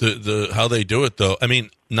been the how they do it, though. I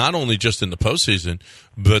mean, not only just in the postseason,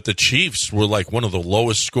 but the Chiefs were like one of the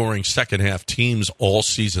lowest scoring second half teams all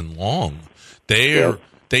season long.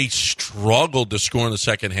 They struggled to score in the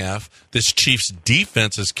second half. This Chiefs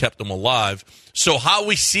defense has kept them alive. So how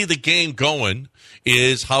we see the game going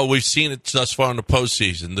is how we've seen it thus far in the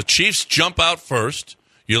postseason. The Chiefs jump out first.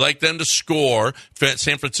 You like them to score.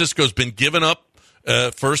 San Francisco's been giving up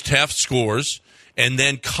first half scores and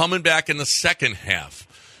then coming back in the second half.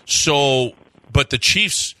 So, but the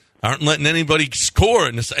Chiefs aren't letting anybody score,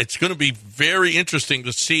 and it's going to be very interesting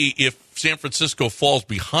to see if San Francisco falls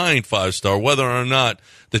behind 5-star, whether or not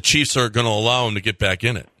the Chiefs are going to allow him to get back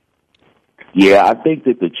in it. Yeah, I think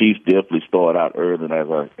that the Chiefs definitely start out early, and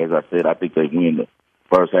as I said, I think they win the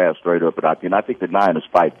first half straight up. And I think the Niners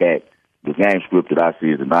fight back. The game script that I see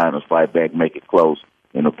is the Niners fight back, make it close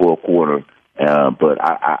in the fourth quarter. But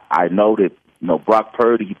I know that, Brock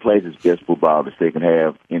Purdy, he plays his best football in the second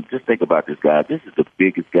half. And just think about this guy. This is the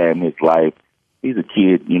biggest game in his life. He's a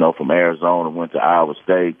kid, from Arizona, went to Iowa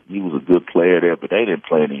State. He was a good player there, but they didn't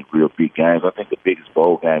play any real big games. I think the biggest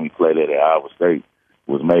bowl game he played at Iowa State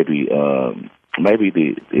was maybe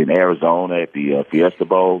in Arizona at the Fiesta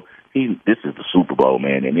Bowl. This is the Super Bowl,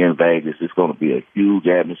 man, and in Vegas, it's going to be a huge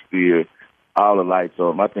atmosphere. All the lights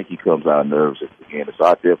on him. I think he comes out nervous at the beginning. So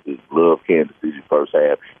I definitely love Kansas City first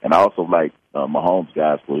half, and I also like Mahomes,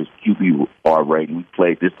 guys, for his QBR rating. We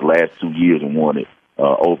played this the last 2 years and won it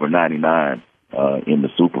over 99 in the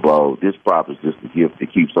Super Bowl. This prop is just a gift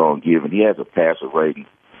that keeps on giving. He has a passer rating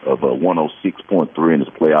of 106.3 in his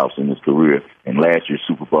playoffs in his career. And last year's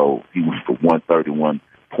Super Bowl, he went for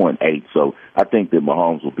 131.8. So I think that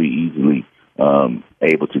Mahomes will be easily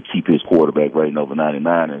able to keep his quarterback rating over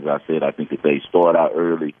 99. As I said, I think if they start out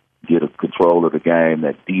early, get a control of the game,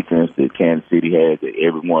 that defense that Kansas City has that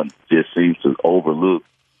everyone just seems to overlook,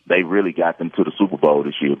 they really got them to the Super Bowl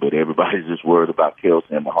this year. But everybody's just worried about Kelce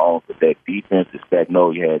and Mahomes. But that defense that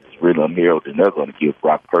Spagnuolo has is really unheralded, and they're going to give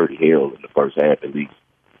Brock Purdy hell in the first half at least.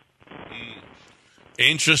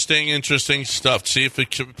 Interesting stuff. See if it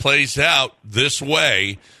plays out this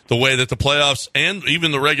way, the way that the playoffs and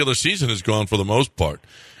even the regular season has gone for the most part.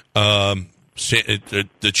 The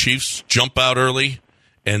Chiefs jump out early,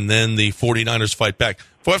 and then the 49ers fight back.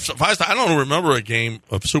 I don't remember a game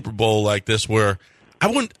of Super Bowl like this where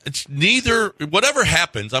it's neither, whatever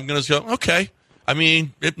happens, I'm going to go, okay. I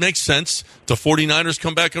mean, it makes sense. The 49ers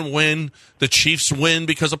come back and win. The Chiefs win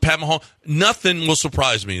because of Pat Mahomes. Nothing will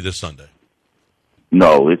surprise me this Sunday.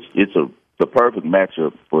 No, it's the perfect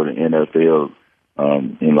matchup for the NFL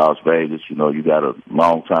in Las Vegas. You got a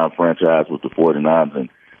long-time franchise with the 49ers, and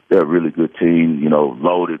they're a really good team,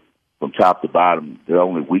 loaded from top to bottom. Their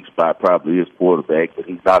only weak spot probably is quarterback, but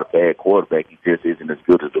he's not a bad quarterback. He just isn't as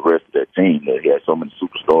good as the rest of that team. He has so many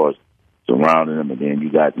superstars surrounding him, and then you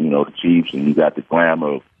got, the Chiefs, and you got the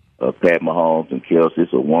glamour of Pat Mahomes and Kelce.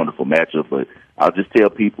 It's a wonderful matchup, but I'll just tell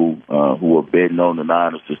people who are betting on the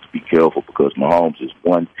Niners just to be careful because Mahomes is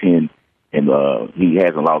 110, and he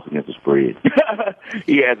hasn't lost against the spread.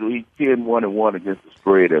 He's 10-1-1 against the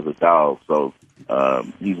spread as a dog. So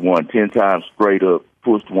he's won 10 times straight up,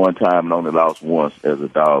 pushed one time, and only lost once as a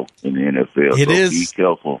dog in the NFL. Be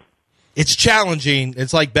careful. It's challenging.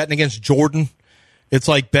 It's like betting against Jordan. It's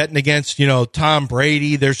like betting against, Tom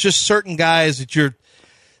Brady. There's just certain guys that you're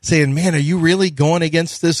saying, man, are you really going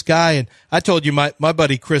against this guy? And I told you, my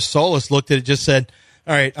buddy Chris Solis looked at it, just said,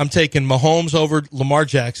 all right, I'm taking Mahomes over Lamar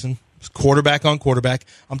Jackson, quarterback on quarterback.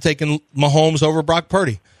 I'm taking Mahomes over Brock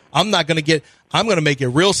Purdy. I'm going to make it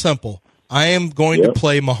real simple. I am going to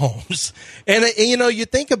play Mahomes. And you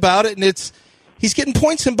think about it, and he's getting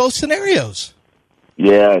points in both scenarios.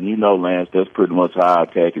 Yeah, and Lance, that's pretty much how I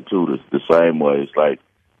attack it, too, the same way. It's like,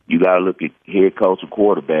 you got to look at head coach and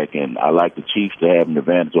quarterback, and I like the Chiefs to have an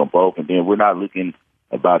advantage on both. And then we're not looking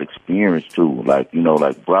about experience, too. Like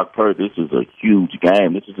Brock Purdy, this is a huge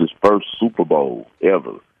game. This is his first Super Bowl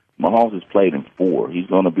ever. Mahomes has played in 4. He's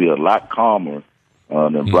going to be a lot calmer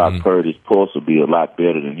than Brock Purdy. His pulse will be a lot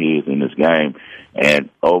better than his in this game. And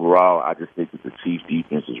overall, I just think that the Chiefs'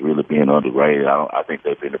 defense is really being underrated. I think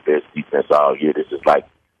they've been the best defense all year. This is like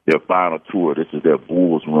their final tour. This is their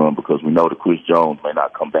Bulls run because we know that Chris Jones may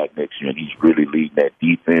not come back next year, and he's really leading that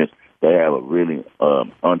defense. They have a really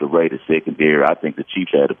underrated secondary. I think the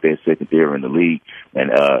Chiefs have the best secondary in the league.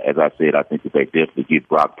 And as I said, I think that they definitely get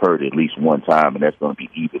Brock Purdy at least one time, and that's going to be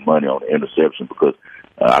even money on the interception because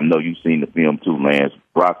I know you've seen the film too, Lance.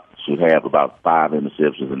 Brock should have about 5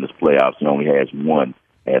 interceptions in this playoffs. He only has 1.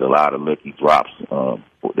 Had a lot of lucky drops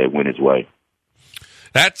that went his way.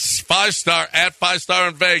 That's 5-star at 5-star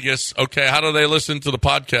in Vegas. Okay, how do they listen to the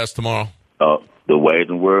podcast tomorrow? The Ways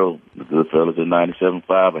and World, the good fellas at 97.5.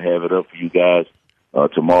 I have it up for you guys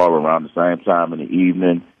tomorrow around the same time in the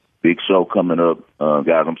evening. Big show coming up.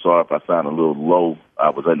 Guys, I'm sorry if I sound a little low. I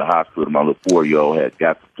was in the hospital. My little 4-year-old had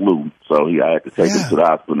got the flu, so I had to take him to the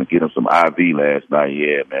hospital and get him some IV last night.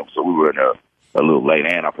 Yeah, man. So we were in there a little late,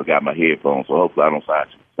 and I forgot my headphones, so hopefully I don't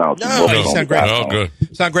sound too low. No, you sound great. Oh, good.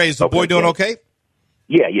 Sound great. Is the boy doing okay?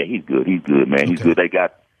 Yeah, he's good. He's good, man. He's good. They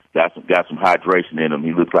got some hydration in him.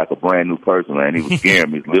 He looks like a brand new person, man. He was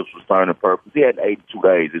scaring me. His lips was turning purple. He had 82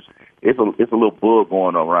 days. it's a little bug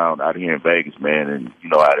going around out here in Vegas, man. And you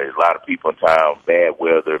know, there's a lot of people in town, bad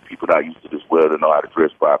weather, people not used to this weather, know how to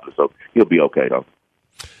dress properly. So he'll be okay though.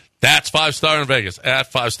 That's 5 Star in Vegas,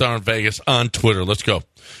 at 5 Star in Vegas on Twitter. Let's go.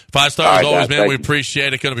 5 Star, as always, man. We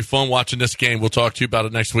appreciate it. Going to be fun watching this game. We'll talk to you about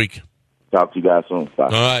it next week. Talk to you guys soon. Bye.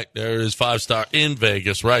 All right. There is 5 Star in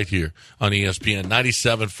Vegas right here on ESPN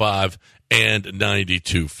 97.5 and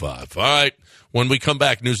 92.5. All right. When we come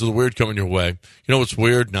back, News of the Weird coming your way. You know what's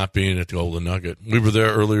weird? Not being at the Golden Nugget. We were there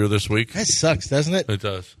earlier this week. That sucks, doesn't it? It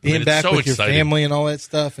does. Being back so with exciting. your family and all that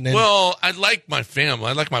stuff. And then, well, I like my family.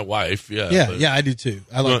 I like my wife. Yeah. Yeah, I do too.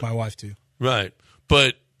 I like my wife too. Right.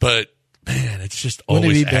 But man, it's just Wouldn't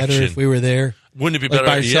always it be better action. if we were there? Wouldn't it be like better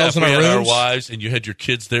by ourselves if in we our had rooms? our wives and you had your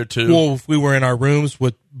kids there too? Well, if we were in our rooms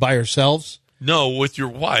by ourselves. No, with your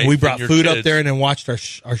wife. We brought and your food kids. up there and then watched our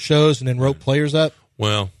shows and then wrote players up.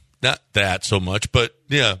 Well, not that so much, but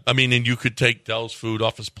yeah. I mean, and you could take Dell's food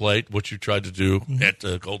off his plate, which you tried to do at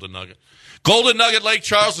the Golden Nugget. Golden Nugget Lake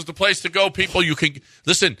Charles is the place to go, people. You can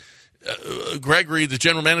listen. Gregory, the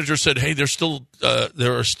general manager, said, "Hey, there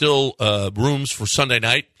are still rooms for Sunday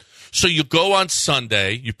night." So you go on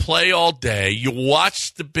Sunday, you play all day, you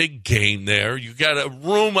watch the big game there. You got a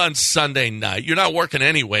room on Sunday night. You're not working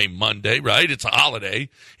anyway Monday, right? It's a holiday.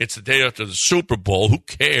 It's the day after the Super Bowl. Who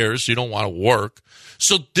cares? You don't want to work.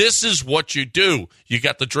 So this is what you do. You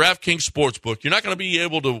got the DraftKings Sportsbook. You're not going to be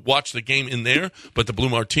able to watch the game in there, but the Blue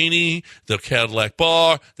Martini, the Cadillac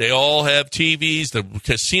Bar, they all have TVs. The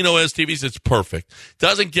casino has TVs. It's perfect.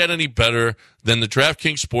 Doesn't get any better than the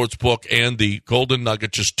DraftKings Sportsbook and the Golden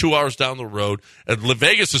Nugget, just 2 hours down the road. And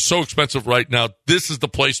Vegas is so expensive right now. This is the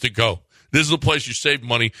place to go. This is the place you save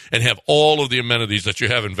money and have all of the amenities that you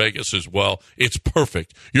have in Vegas as well. It's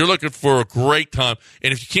perfect. You're looking for a great time.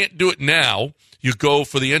 And if you can't do it now, you go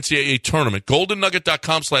for the NCAA tournament.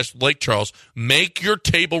 GoldenNugget.com/Lake Charles. Make your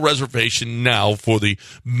table reservation now for the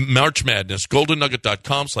March Madness.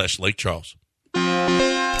 GoldenNugget.com/Lake Charles.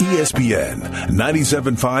 ESPN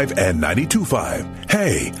 97.5 and 92.5.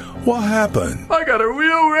 Hey, what happened? I got a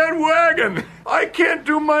real red wagon. I can't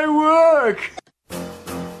do my work.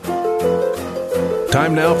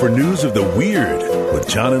 Time now for News of the Weird with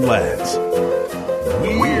John and Lance.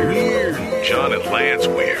 Weird. John and Lance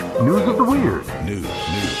Weird. News of the Weird. News.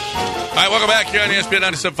 All right, welcome back here on ESPN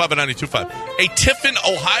 97.5 and 92.5. A Tiffin,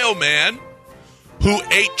 Ohio man who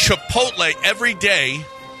ate Chipotle every day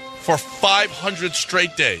for 500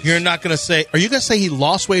 straight days. You're not going to say, are you going to say he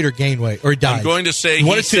lost weight or gained weight or died? I'm going to say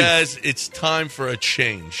he says it's time for a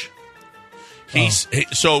change.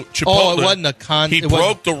 So Chipotle, it wasn't a he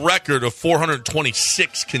broke the record of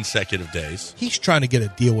 426 consecutive days. He's trying to get a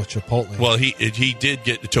deal with Chipotle. Well, he did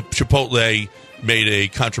get Chipotle made a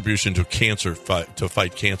contribution to cancer to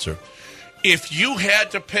fight cancer. If you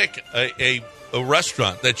had to pick a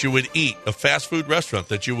restaurant that you would eat, a fast food restaurant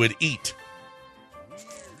that you would eat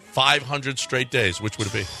 500 straight days, which would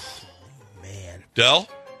it be? Man, Del?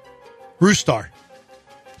 Roostar.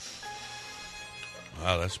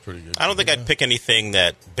 Wow, that's pretty good. I don't think I'd pick anything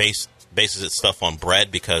that bases its stuff on bread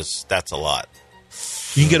because that's a lot.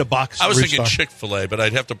 You can get a box. I was Roostar. thinking Chick-fil-A, but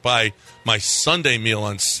I'd have to buy my Sunday meal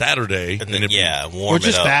on Saturday. And then, warm or it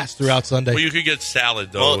just up. fast throughout Sunday. Well, you could get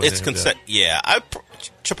salad, though. Well, it's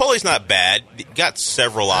Chipotle's not bad. You got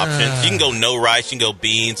several options. You can go no rice. You can go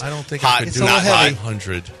beans. I don't think hot, I could do not hot.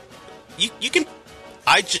 500. You can.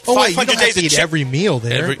 wait, you don't have to eat every meal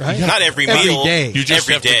there, right? Not every meal. Every day. You just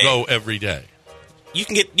every have day. to go every day. You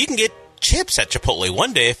can get chips at Chipotle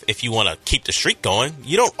one day if you want to keep the streak going.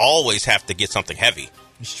 You don't always have to get something heavy.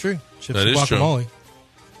 It's true. Chips That and is guacamole. true.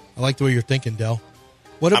 I like the way you're thinking, Del.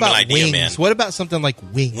 What I'm about an idea wings? man. What about something like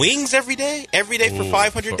wings? Wings every day? Every day for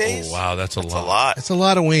 500 days? Oh, wow, that's a That's lot. a lot. That's a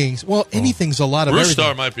lot of wings. Well, anything's a lot of everything.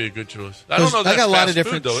 Roostar might be a good choice. I don't know. I got a lot of fast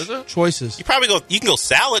different food, though, is it? choices. You can go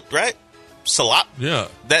salad, right? Salad. Yeah.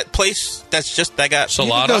 That place that got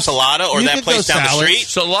Salada? Salada, or you that could place go down salad. the street.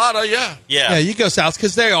 Salada, yeah. Yeah. Yeah, you go south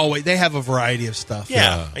because they have a variety of stuff.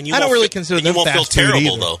 Yeah. And you I don't won't really feel- consider and them you won't fast feel food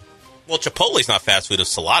terrible either. though. Well, Chipotle's not fast food.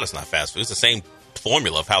 Salada's not fast food. It's the same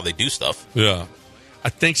formula of how they do stuff. Yeah. I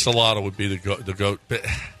think Salada would be the goat. But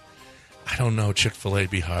I don't know. Chick-fil-A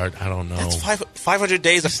be hard. I don't know. That's 500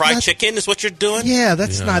 days of fried chicken is what you're doing? Yeah,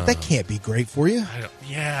 that can't be great for you.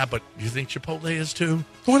 Yeah, but you think Chipotle is too?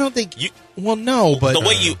 Well, I don't think well, no, but the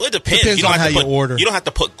way it depends. Depends You don't on have how to you order. You don't have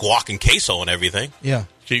to put guac and queso and everything. Yeah.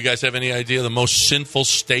 Do you guys have any idea the most sinful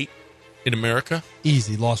state in America?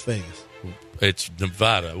 Easy, Las Vegas. It's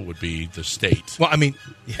Nevada would be the state. Well, I mean,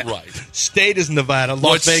 yeah. Right. State is Nevada.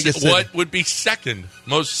 Las Vegas. What would be second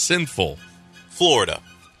most sinful? Florida.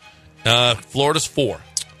 Florida's 4.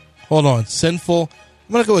 Hold on, sinful.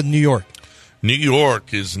 I'm gonna go with New York. New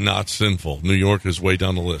York is not sinful. New York is way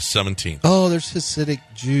down the list, 17th. Oh, there's Hasidic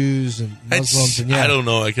Jews and Muslims. And I don't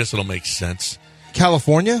know. I guess it'll make sense.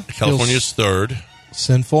 California? California's third.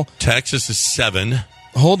 Sinful. Texas is 7.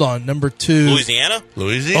 Hold on, number 2. Louisiana?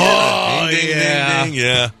 Oh, ding, yeah. ding, ding,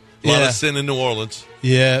 yeah. A lot of sin in New Orleans.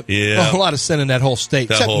 Yeah. Yeah. A lot of sin in that whole state.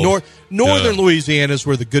 That Except whole- northern Louisiana is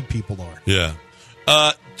where the good people are. Yeah.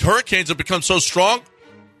 Hurricanes have become so strong,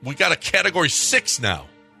 we got a Category 6 now.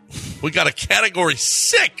 We got a Category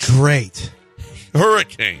 6 Great.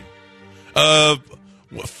 hurricane.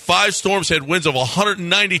 5 storms had winds of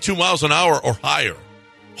 192 miles an hour or higher.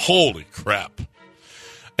 Holy crap.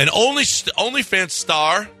 And OnlyFans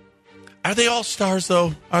star, are they all stars,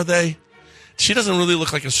 though? Are they? She doesn't really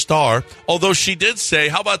look like a star, although she did say,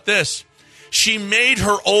 how about this? She made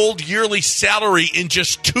her old yearly salary in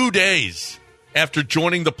just 2 days after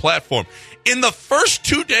joining the platform. In the first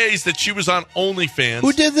 2 days that she was on OnlyFans.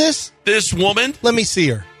 Who did this? This woman. Let me see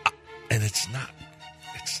her. And it's not.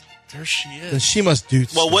 There she is. Then she must do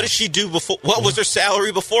Well, what did she do before? What was her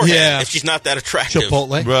salary beforehand Yeah. if she's not that attractive?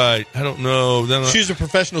 Chipotle. Right. I don't know. She's a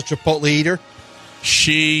professional Chipotle eater.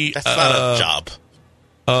 That's not a job.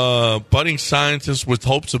 Budding scientist with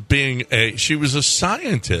hopes of being she was a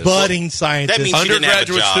scientist. Budding scientist. That means she didn't have a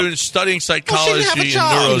Undergraduate job. student studying psychology and She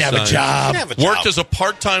didn't have a neuroscience. job. Worked as a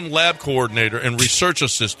part-time lab coordinator and research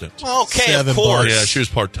assistant. Okay, 7 of course. Yeah, she was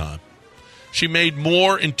part-time. She made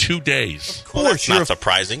more in 2 days. Well, that's not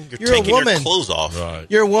surprising. You're you're a taking your woman. clothes off. Right.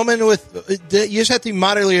 You're a woman with. You just have to be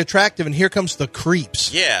moderately attractive, and here comes the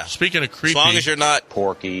creeps. Yeah. Speaking of creepy. As long as you're not.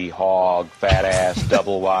 Porky, hog, fat ass,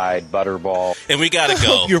 double wide, butterball. And we got to I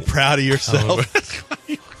go. hope you're proud of yourself.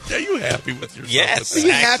 Are you happy with yourself? Yes. Are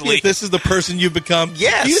you happy Actually- if this is the person you become?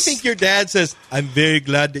 Yes. Do you think your dad says, "I'm very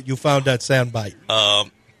glad that you found that soundbite"?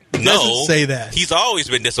 No. doesn't say that. He's always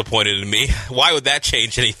been disappointed in me. Why would that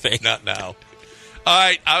change anything? Not now. All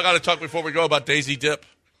right, I got to talk before we go about Daisy Dip.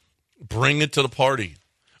 Bring it to the party.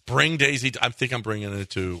 Bring Daisy. I think I'm bringing it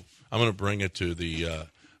to. I'm going to bring it to the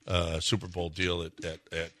Super Bowl deal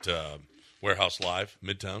at Warehouse Live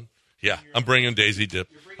Midtown. Yeah, I'm bringing Daisy Dip.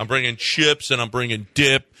 I'm bringing chips and I'm bringing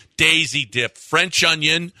dip. Daisy Dip, French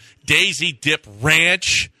onion, Daisy Dip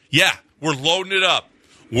ranch. Yeah, we're loading it up.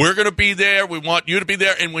 We're going to be there. We want you to be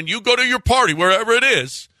there. And when you go to your party, wherever it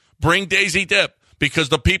is, bring Daisy Dip because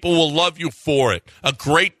the people will love you for it. A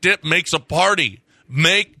great dip makes a party.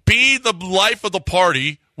 Be the life of the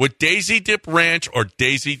party with Daisy Dip Ranch or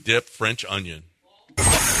Daisy Dip French Onion.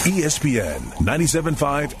 ESPN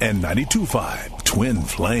 97.5 and 92.5 Twin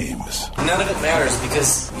Flames. None of it matters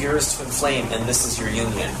because you're his twin flame and this is your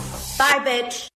union. Bye, bitch.